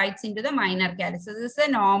further divides into the minor calyces. This is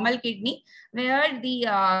a normal kidney where the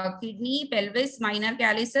kidney, pelvis, minor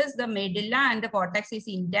calyces, the medulla, and the cortex is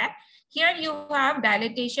intact. Here you have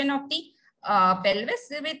dilatation of the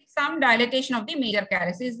pelvis with some dilatation of the major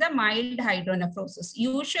calyces. This is the mild hydronephrosis.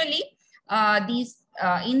 Usually,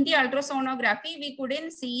 in the ultrasonography, we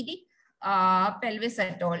couldn't see the pelvis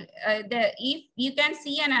at all. If you can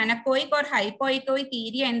see an anechoic or hypoechoic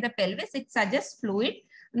area in the pelvis, it suggests fluid.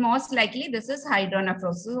 Most likely this is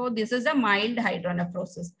hydronephrosis. So this is a mild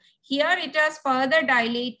hydronephrosis. Here it has further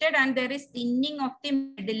dilated and there is thinning of the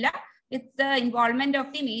medulla with the involvement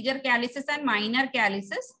of the major calyces and minor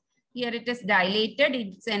calyces. Here it is dilated,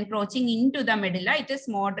 it's encroaching into the medulla. It is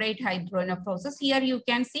moderate hydronephrosis. Here you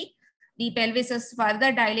can see the pelvis is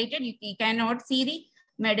further dilated. You cannot see the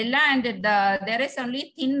medulla and there is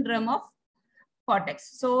only thin rim of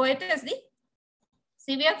cortex. So it is the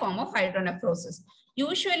severe form of hydronephrosis.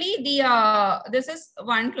 Usually this is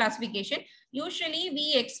one classification. Usually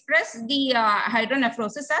we express the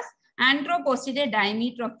hydronephrosis as anteroposterior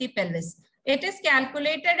diameter of the pelvis. It is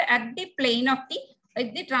calculated at the plane of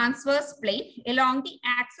the transverse plane along the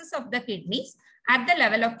axis of the kidneys at the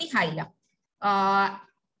level of the hilum.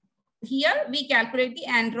 Here we calculate the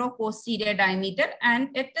anteroposterior diameter and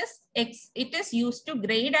it is used to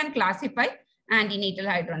grade and classify antenatal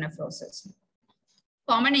hydronephrosis.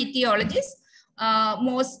 Common etiologies.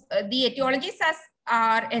 The etiologies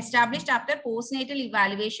are established after postnatal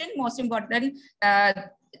evaluation. Most important,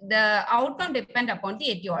 the outcome depend upon the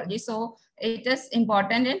etiology. So it is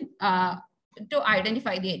important to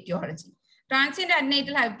identify the etiology. Transient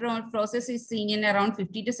antenatal hydronephrosis is seen in around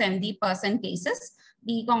 50 to 70% cases.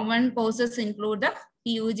 The common causes include the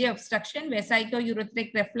PUJ obstruction,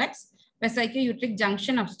 vesico-urethric reflex, vesico-ureteric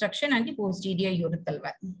junction obstruction, and the posterior urethral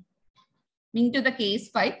valve. Coming to the case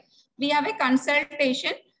 5, we have a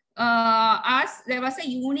consultation as there was a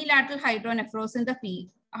unilateral hydronephrosis in the field.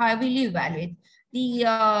 How will you evaluate?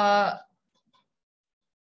 The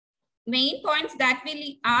main points that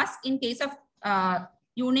we'll ask in case of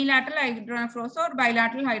unilateral hydronephrosis or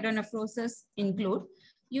bilateral hydronephrosis include,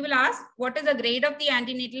 you will ask what is the grade of the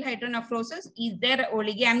antenatal hydronephrosis? Is there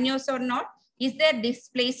oligoamnios or not? Is there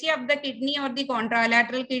dysplasia of the kidney or the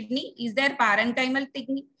contralateral kidney? Is there parenchymal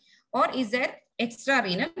thickening? Or is there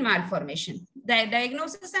extrarenal malformation? The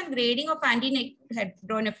diagnosis and grading of antenatal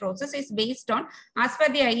hydronephrosis is based on, as per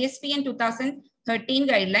the ISPN 2013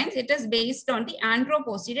 guidelines, it is based on the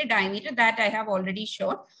anteroposterior diameter that I have already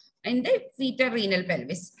shown in the fetal renal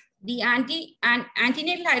pelvis. The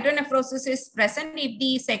antenatal hydronephrosis is present if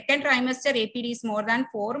the second trimester APD is more than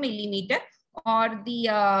 4 millimeter or the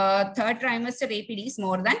third trimester APD is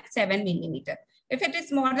more than 7 millimeter. If it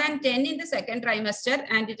is more than 10 in the second trimester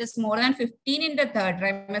and it is more than 15 in the third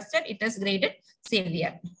trimester, it is graded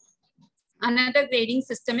severe. Another grading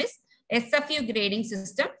system is SFU grading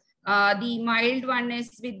system. The mild one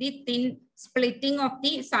is with the thin splitting of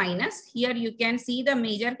the sinus. Here you can see the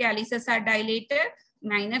major calyces are dilated,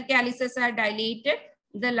 minor calyces are dilated.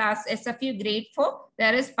 The last SFU grade 4,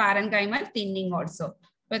 there is parenchymal thinning also,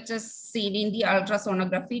 which is seen in the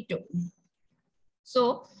ultrasonography too.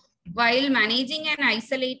 So, while managing an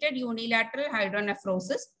isolated unilateral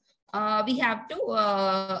hydronephrosis, we have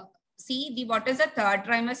to see what is the third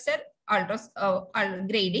trimester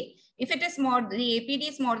grading. If it is more, the APD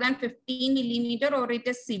is more than 15 millimeter or it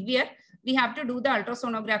is severe, we have to do the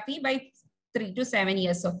ultrasonography by 3 to 7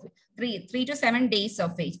 days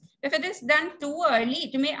of age. If it is done too early,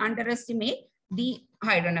 it may underestimate the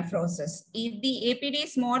hydronephrosis. If the APD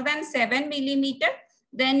is more than 7 millimeter,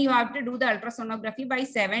 then you have to do the ultrasonography by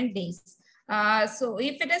 7 days. So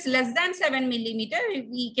if it is less than 7 millimeter,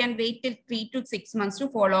 we can wait till 3 to 6 months to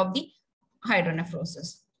follow up the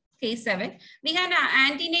hydronephrosis. Case 7, we had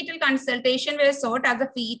an antenatal consultation where sought as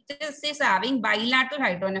the fetus is having bilateral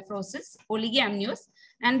hydronephrosis, oligoamnios,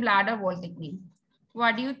 and bladder wall thickening.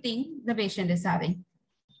 What do you think the patient is having?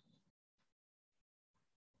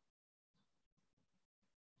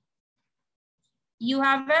 You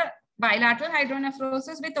have a bilateral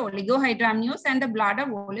hydronephrosis with oligohydramnios and the bladder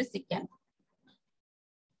wall is thickened.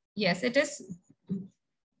 Yes, it is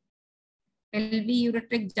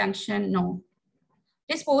LV-ureteric junction. No,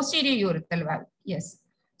 it is posterior urethral valve. Yes.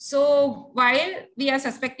 So while we are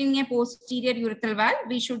suspecting a posterior urethral valve,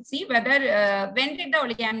 we should see whether when did the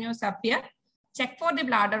oligoamnios appear. Check for the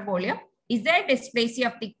bladder volume. Is there dysplasia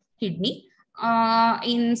of the kidney?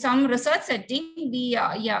 In some research setting,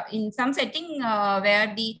 in some setting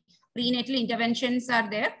where the prenatal interventions are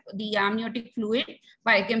there, the amniotic fluid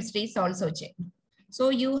biochemistry is also checked. So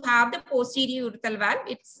you have the posterior urethral valve.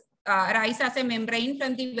 It's rise as a membrane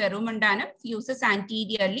from the verumontanum, fuses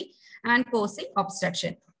anteriorly and causing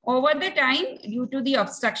obstruction. Over the time, due to the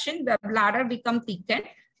obstruction, the bladder becomes thickened.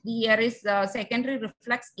 There is secondary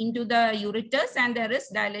reflux into the ureters and there is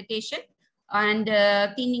dilatation and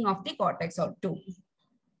thinning of the cortex or too.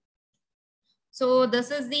 So this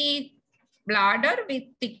is the bladder with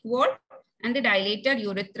thick wall and the dilated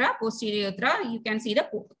urethra, posterior urethra. You can see the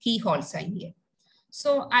keyhole sign here.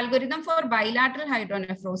 So algorithm for bilateral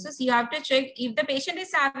hydronephrosis, you have to check if the patient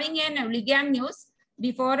is having an oligoamnios,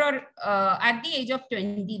 before or at the age of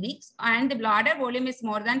 20 weeks, and the bladder volume is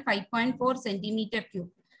more than 5.4 centimeter cube.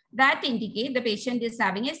 That indicate the patient is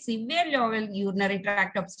having a severe lower urinary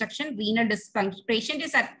tract obstruction, renal dysfunction. Patient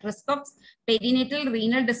is at risk of perinatal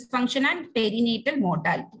renal dysfunction and perinatal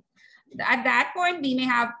mortality. At that point, we may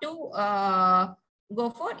have to go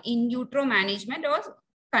for in utero management or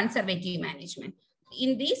conservative management.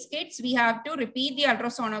 In these kids, we have to repeat the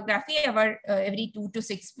ultrasonography every 2 to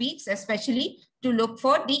 6 weeks, especially to look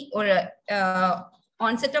for the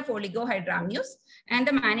onset of oligohydramnios, and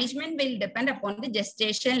the management will depend upon the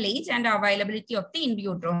gestational age and availability of the in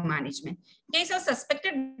utero management. In case of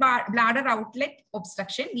suspected bladder outlet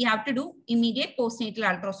obstruction, we have to do immediate postnatal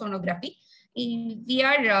ultrasonography. If we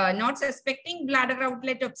are not suspecting bladder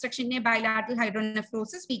outlet obstruction in bilateral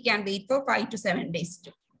hydronephrosis, we can wait for 5 to 7 days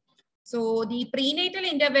too. So the prenatal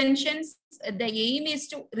interventions, the aim is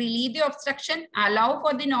to relieve the obstruction, allow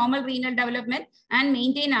for the normal renal development, and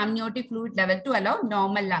maintain amniotic fluid level to allow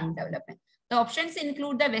normal lung development. The options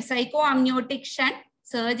include the vesico-amniotic shunt,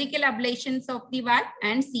 surgical ablations of the valve,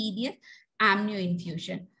 and serious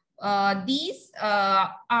amnioinfusion. These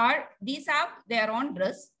have their own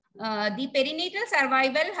risks. The perinatal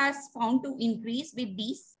survival has found to increase with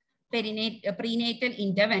these prenatal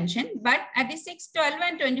intervention, but at the 6, 12,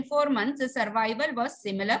 and 24 months, the survival was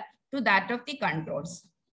similar to that of the controls.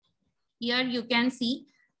 Here you can see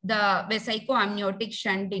the vesico-amniotic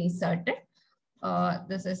shunt inserted.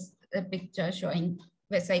 This is a picture showing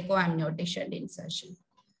vesico-amniotic shunt insertion.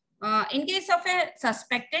 In case of a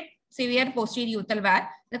suspected severe posterior urethral valve,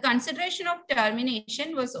 the consideration of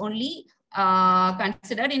termination was only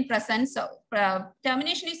considered in presence of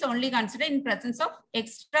termination is only considered in presence of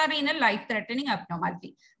extrarenal life-threatening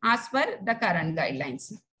abnormality as per the current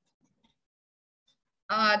guidelines.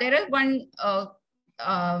 There is one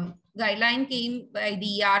guideline came by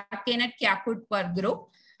the Arcanet Caput per group,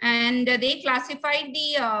 and they classified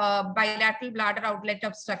the bilateral bladder outlet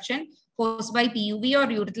obstruction caused by PUV or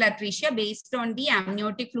urethral atresia based on the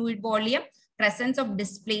amniotic fluid volume, presence of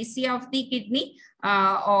dysplasia of the kidney,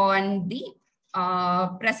 on the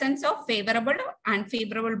presence of favorable or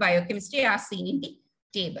unfavorable biochemistry as seen in the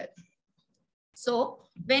table. So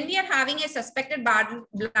when we are having a suspected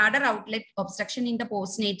bladder outlet obstruction in the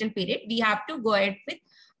postnatal period, we have to go ahead with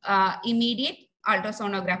immediate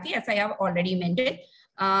ultrasonography, as I have already mentioned.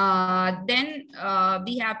 Then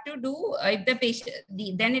we have to do, if the patient,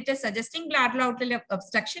 then it is suggesting bladder outlet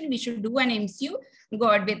obstruction, we should do an MCU, go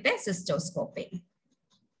ahead with the cystoscopy.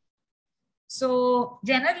 So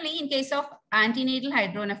generally, in case of antenatal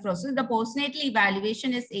hydronephrosis, the postnatal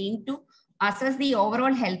evaluation is aimed to assess the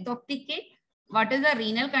overall health of the kid. What is the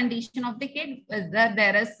renal condition of the kid? Whether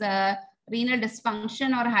there is renal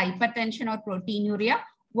dysfunction or hypertension or proteinuria.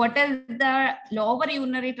 What is the lower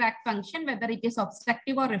urinary tract function, whether it is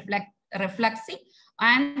obstructive or refluxive,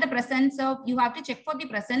 and the presence of, you have to check for the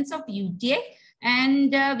presence of UTI,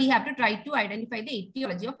 and we have to try to identify the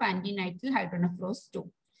etiology of antenatal hydronephrosis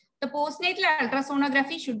too. The postnatal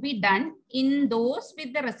ultrasonography should be done in those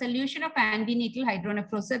with the resolution of antenatal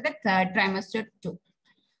hydronephrosis at the 3rd trimester too.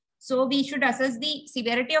 So we should assess the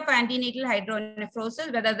severity of antenatal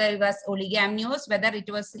hydronephrosis, whether there was oligoamnios, whether it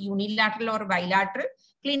was unilateral or bilateral.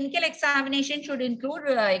 Clinical examination should include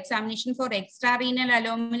examination for extrarenal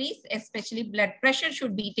anomalies, especially blood pressure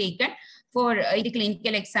should be taken for the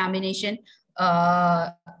clinical examination.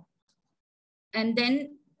 And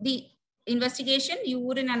then the investigation,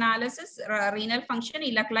 urine analysis, renal function,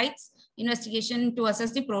 electrolytes, investigation to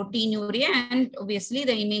assess the proteinuria, and obviously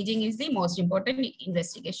the imaging is the most important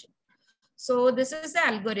investigation. So this is the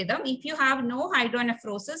algorithm. If you have no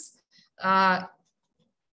hydronephrosis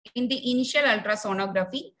in the initial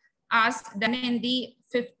ultrasonography, as done in the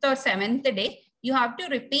 5th or 7th day, you have to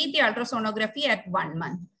repeat the ultrasonography at 1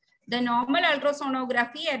 month. The normal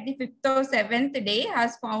ultrasonography at the 5th or 7th day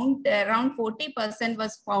has found around 40%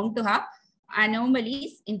 was found to have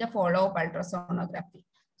anomalies in the follow-up ultrasonography.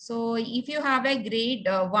 So if you have a grade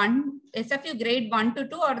 1, SFU grade 1 to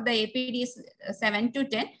 2 or the APD is 7 to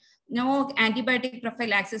 10, no antibiotic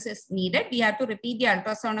prophylaxis is needed. We have to repeat the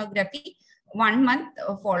ultrasonography 1 month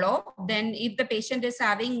follow-up. Then if the patient is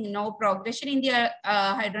having no progression in the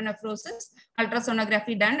hydronephrosis,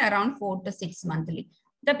 ultrasonography done around 4 to 6 monthly.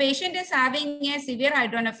 The patient is having a severe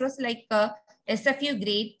hydronephrosis like SFU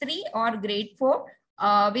grade 3 or grade 4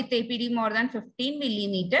 with APD more than 15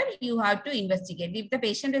 millimeter, you have to investigate. If the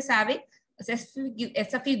patient is having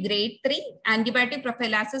SFU grade 3, antibiotic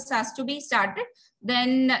prophylaxis has to be started,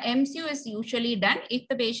 then MCU is usually done. If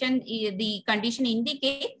the patient, the condition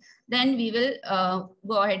indicates, then we will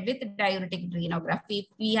go ahead with diuretic adrenography. If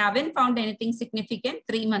we haven't found anything significant,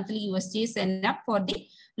 3 monthly USG is enough for the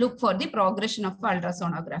look for the progression of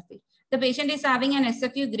ultrasonography. The patient is having an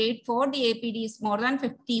SFU grade 4, the APD is more than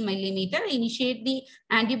 50 millimeter. Initiate the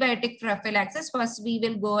antibiotic prophylaxis. First, we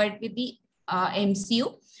will go ahead with the MCU.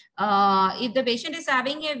 If the patient is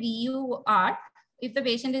having a VUR, if the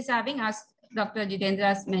patient is having, as Dr. Jitendra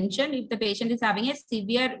has mentioned, if the patient is having a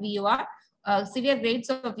severe VUR, severe grades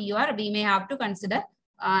of VUR, we may have to consider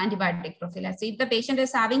antibiotic prophylaxis. If the patient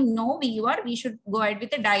is having no VUR, we should go ahead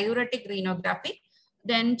with a diuretic renography.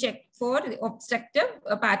 Then check for obstructive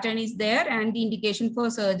pattern is there and the indication for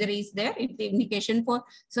surgery is there. If the indication for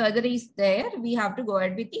surgery is there, we have to go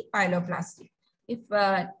ahead with the pyeloplasty. If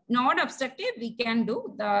non-obstructive, we can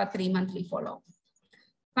do the 3 monthly follow-up.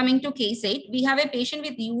 Coming to case 8, we have a patient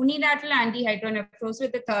with unilateral antihydronephrosis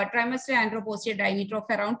with a third trimester anteroposterior diameter of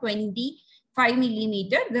around 25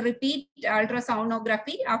 millimeter. The repeat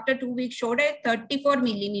ultrasonography after 2 weeks showed a 34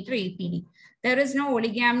 millimeter APD. There is no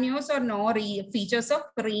oligoamnios or no features of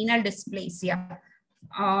renal dysplasia.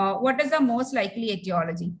 What is the most likely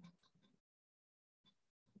etiology?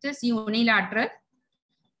 It is unilateral.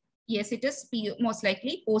 Yes, it is most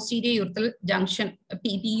likely posterior urethral junction,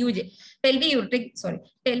 PUJ,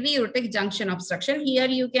 pelvic junction obstruction. Here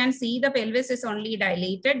you can see the pelvis is only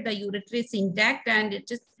dilated, the ureter is intact, and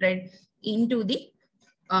it is spread into the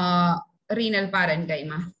renal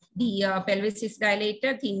parenchyma. The pelvis is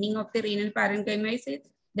dilated, thinning of the renal parenchyma is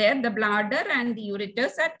there, the bladder and the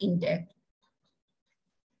ureters are intact.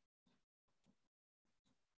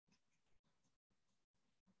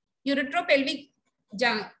 Uretropelvic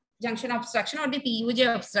junction obstruction or the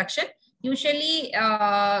PUJ obstruction, usually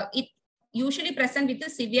it usually present with a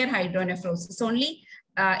severe hydronephrosis. Only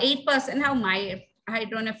 8% have mild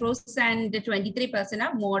hydronephrosis and 23%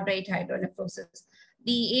 have moderate hydronephrosis.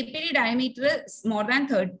 The APD diameter is more than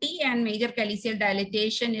 30 and major calyceal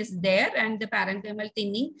dilatation is there and the parenchymal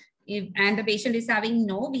thinning, and the patient is having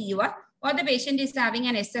no VUR, or the patient is having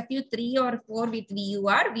an SFU 3 or 4 with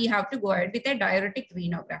VUR, we have to go ahead with a diuretic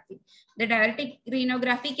renography. The diuretic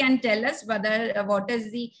renography can tell us whether what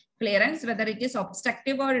is the clearance, whether it is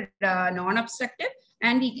obstructive or non-obstructive,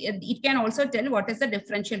 and it can also tell what is the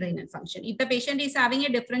differential renal function. If the patient is having a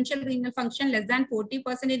differential renal function less than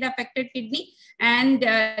 40% in the affected kidney, and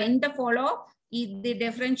in the follow-up, the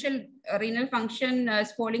differential renal function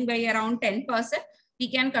is falling by around 10%,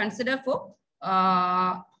 we can consider for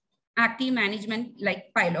active management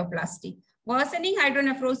like pyeloplasty. Worsening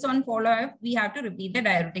hydronephrosis on follow-up, we have to repeat the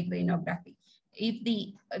diuretic renography. If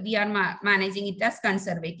we are managing it as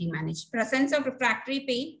conservative managed. Presence of refractory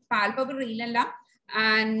pain, palpable renal lump,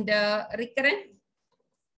 and recurrent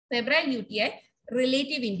febrile UTI,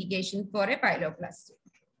 relative indication for a pyeloplasty.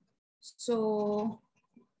 So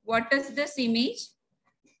what is this image?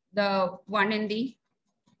 The one in the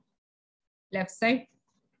left side.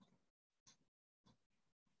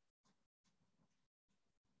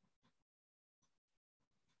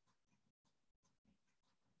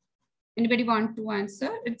 Anybody want to answer?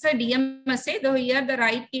 It's a DMSA, though here the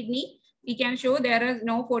right kidney, we can show there are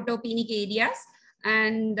no photopenic areas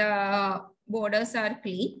and borders are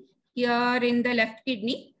clean. Here in the left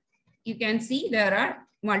kidney, you can see there are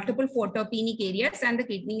multiple photopenic areas and the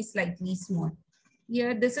kidney is slightly small.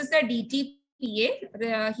 Here, this is the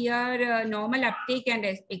DTPA. Here, normal uptake and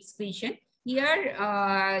excretion. Here,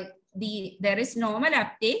 there is normal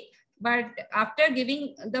uptake, but after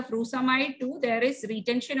giving the furosemide 2, there is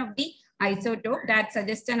retention of the isotope that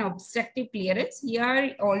suggests an obstructive clearance.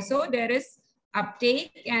 Here also there is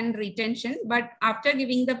uptake and retention, but after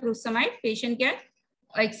giving the furosemide, patient can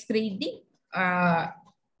excrete the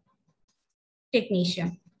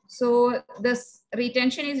technetium. So this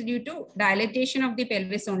retention is due to dilatation of the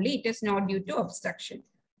pelvis only. It is not due to obstruction.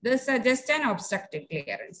 This suggests an obstructive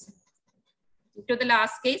clearance. To the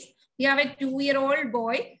last case, we have a 2-year-old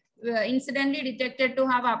boy incidentally detected to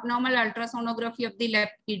have abnormal ultrasonography of the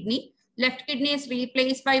left kidney. Left kidney is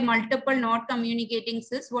replaced by multiple not communicating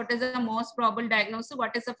cysts. What is the most probable diagnosis?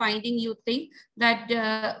 What is the finding you think that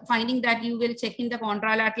finding that you will check in the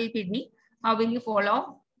contralateral kidney? How will you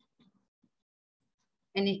follow?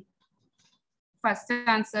 Any first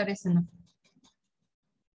answer is enough.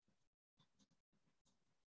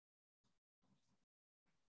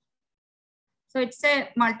 So it's a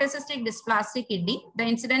multicystic dysplastic kidney. The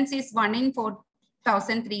incidence is 1 in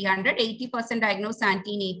 4,300, 80% diagnosed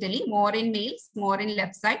antenatally, more in males, more in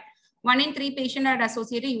left side. 1 in 3 patients had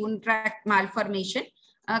associated urinary tract malformation.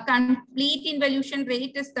 Complete involution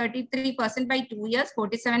rate is 33% by 2 years,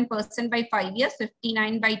 47% by 5 years,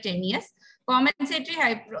 59% by 10 years. Compensatory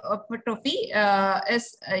hypertrophy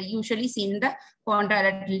is usually seen in the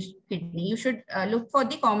contralateral kidney. You should look for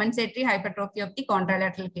the compensatory hypertrophy of the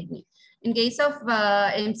contralateral kidney. In case of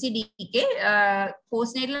MCDK,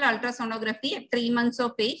 postnatal ultrasonography at 3 months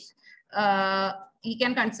of age, you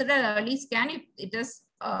can consider early scan if it is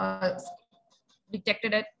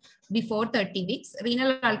detected at before 30 weeks.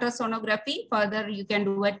 Renal ultrasonography, further you can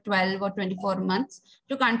do at 12 or 24 months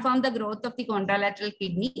to confirm the growth of the contralateral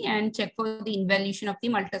kidney and check for the involution of the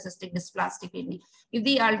multicystic dysplastic kidney. If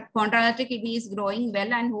the contralateral kidney is growing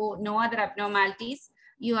well and no other abnormalities,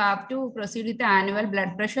 you have to proceed with the annual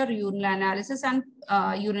blood pressure, urine analysis, and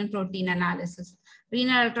urine protein analysis.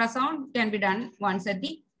 Renal ultrasound can be done once at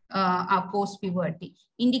the post-puberty.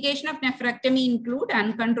 Indication of nephrectomy include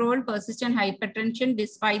uncontrolled persistent hypertension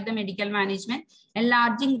despite the medical management,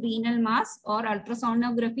 enlarging renal mass, or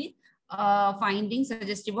ultrasonography findings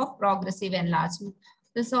suggestive of progressive enlargement.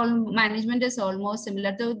 This management is almost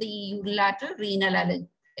similar to the unilateral renal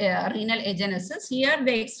agenesis. Here,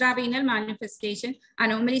 the extrarenal manifestation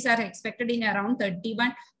anomalies are expected in around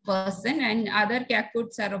 31%, and other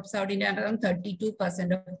CACUTs are observed in around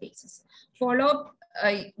 32% of cases. Follow-up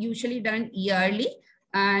usually done yearly,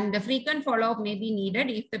 and the frequent follow-up may be needed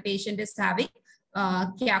if the patient is having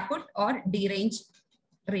CACUT or deranged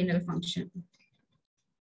renal function.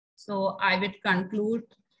 So I will conclude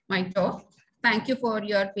my talk. Thank you for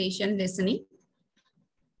your patient listening.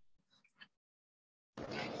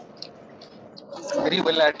 Very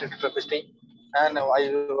well added, Christine. And I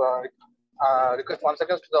request once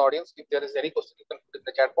again to the audience, if there is any question, you can put in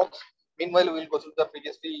the chat box. Meanwhile, we will go through the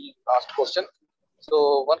previously asked question.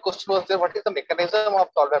 So one question was there, what is the mechanism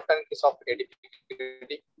of tolvaptan in case of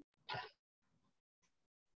ADPKD?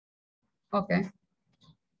 Okay.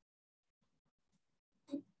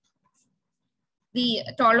 The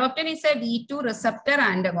tolvaptan is a V2 receptor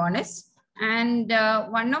antagonist, and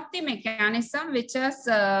one of the mechanism which is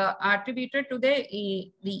attributed to the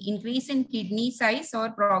increase in kidney size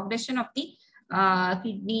or progression of the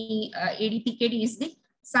kidney ADPKD is the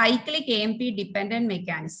cyclic AMP dependent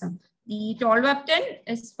mechanism. The tolvaptan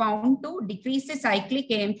is found to decrease the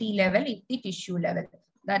cyclic AMP level at the tissue level.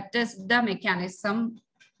 That is the mechanism.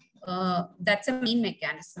 That's a main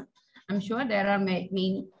mechanism. I'm sure there are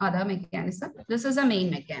main other mechanisms. This is a main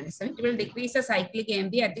mechanism. It will decrease the cyclic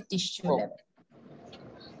AMP at the tissue level.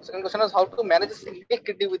 Second question is how to manage a single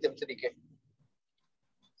kidney with MCDK.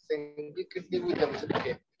 Single kidney with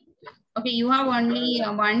MCDK. Okay, you have only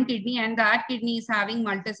one kidney and that kidney is having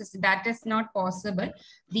multicystic. That is not possible.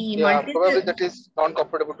 Probably that is not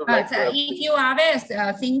comfortable to like. If you have a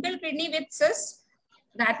single kidney with cyst,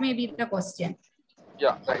 that may be the question.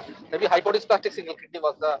 Yeah, right. Maybe hypodysplasia single kidney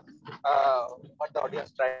was the what the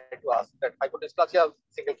audience tried to ask, that hypodysplasia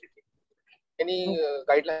single kidney. Any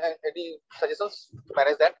guideline, any suggestions to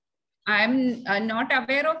manage that? I'm not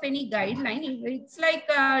aware of any guideline. It's like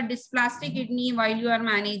a dysplastic kidney while you are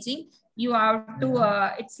managing. You have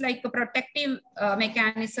to, it's like a protective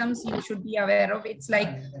mechanisms you should be aware of. It's like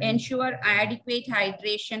ensure adequate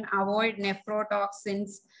hydration, avoid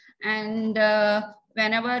nephrotoxins, and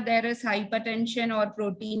whenever there is hypertension or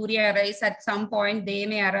proteinuria arise at some point, they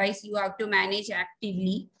may arise. You have to manage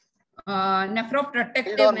actively.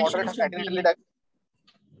 Nephroprotective measures should be.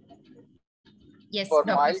 Yes, for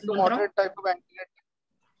mild to moderate type of antenatal.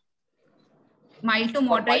 Mild to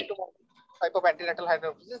moderate type of antenatal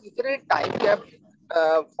hypertension. Is there any time gap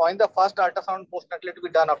for the first ultrasound postnatally to be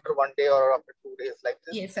done after 1 day or after 2 days like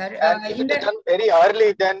this? Yes, sir. And if it is done very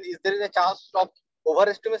early, then is there a chance of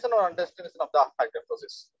overestimation or underestimation of the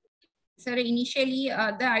hypertension? Sir, initially,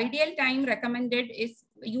 the ideal time recommended is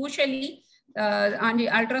usually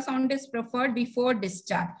ultrasound is preferred before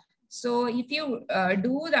discharge. So if you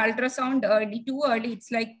do the ultrasound early, too early, it's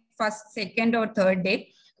like first, second, or third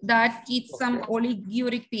day, that keeps some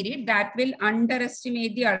oliguric period that will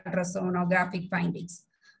underestimate the ultrasonographic findings.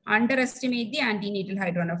 Underestimate the antenatal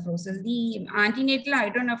hydronephrosis. The antenatal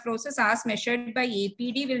hydronephrosis as measured by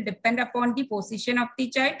APD will depend upon the position of the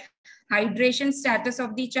child, hydration status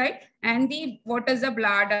of the child, and what is the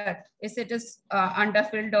bladder, is it is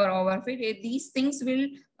underfilled or overfilled. These things will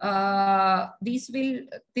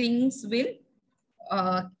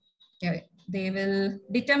they will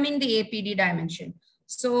determine the APD dimension.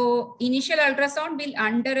 So initial ultrasound will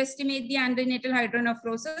underestimate the antenatal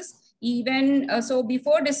hydronephrosis. Even so,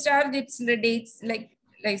 before discharge, it's the dates like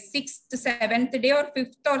 6th to 7th day, or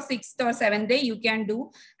 5th or 6th or 7th day, you can do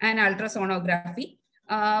an ultrasonography.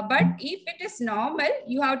 But if it is normal,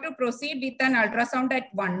 you have to proceed with an ultrasound at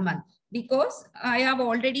 1 month, because I have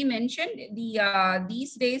already mentioned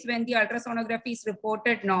these days when the ultrasonography is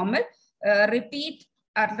reported normal, repeat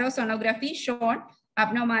ultrasonography shown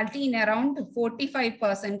abnormality in around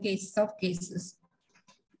 45% cases.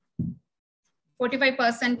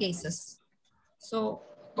 45% cases. So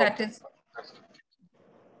that is.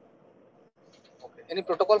 Okay. Any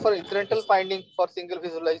protocol for incidental finding for single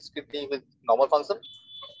visualized kidney with normal function?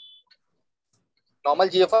 Normal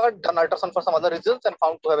GFR, done ultrasound for some other results and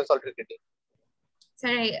found to have a solitary kidney.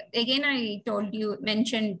 Sorry, again, I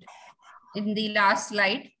mentioned in the last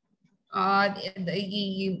slide,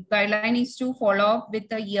 the guideline is to follow up with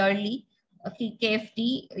the yearly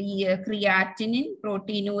KFT, creatinine,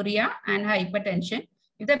 proteinuria, and hypertension.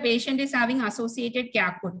 If the patient is having associated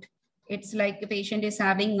caput, it's like the patient is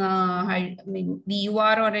having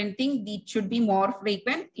BUR or anything, it should be more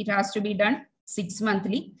frequent. It has to be done 6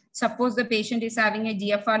 monthly. Suppose the patient is having a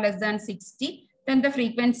GFR less than 60, then the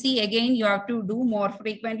frequency again you have to do more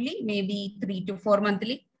frequently, maybe 3 to 4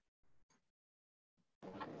 monthly.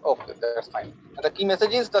 Okay, that's fine. And the key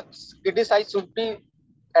message is that kidney size should be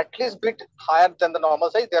at least bit higher than the normal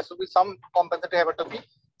size. There should be some compensatory hypertrophy.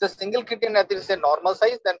 The single kidney and there is a normal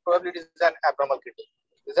size, then probably it is an abnormal kidney.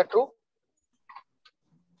 Is that true?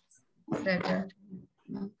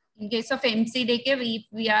 In case of MCDK, if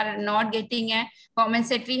we are not getting a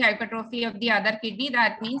compensatory hypertrophy of the other kidney,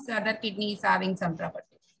 that means the other kidney is having some trouble.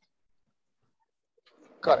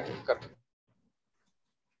 Correct.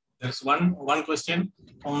 There's one question.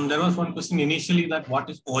 There was one question initially that what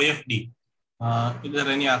is OFD? Is there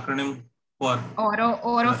any acronym for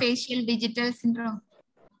orofacial digital syndrome?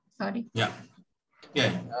 Sorry. Yeah,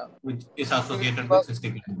 which is associated with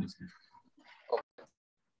cystic kidney disease.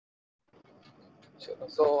 Sure.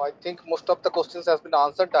 So I think most of the questions has been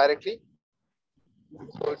answered directly.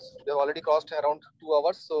 So they've already crossed around 2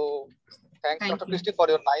 hours. So thanks, Dr. Christie, for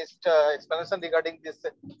your nice explanation regarding this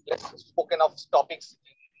less spoken of topics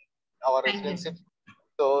in our residency.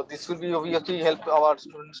 So this will be obviously help our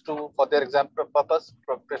students to for their exam purpose,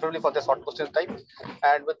 preferably for the short questions type.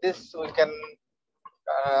 And with this, we can,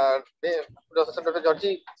 Dr.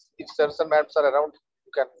 Georgie, if sirs and madams are around,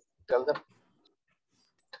 you can tell them,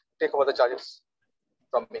 take over the charges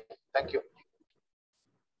from me. Thank you.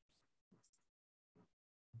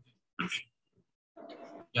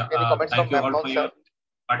 Yeah, any comments thank from you all for your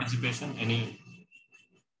participation.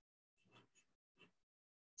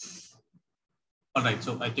 All right,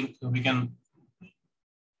 so I think we can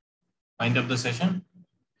wind up the session.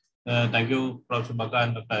 Thank you, Professor Baka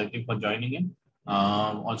and Dr. Aditi for joining in.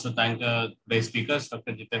 Also thank the speakers,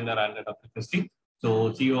 Dr. Jitendra and Dr. Christie.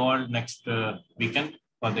 So see you all next weekend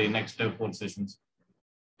for the next 4 sessions.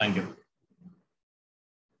 Thank you.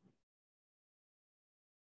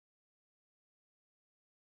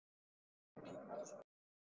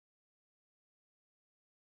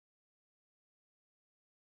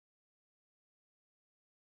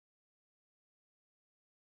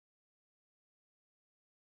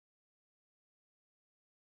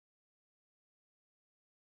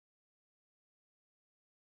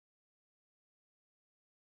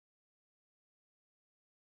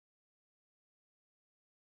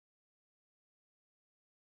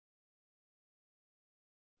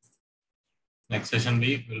 Next session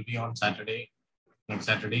will be on Saturday, next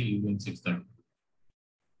Saturday evening 6:30.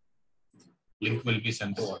 Link will be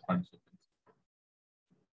sent to all participants.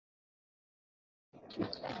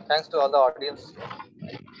 Thanks to all the audience.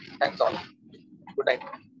 Thanks all. Good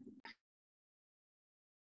night.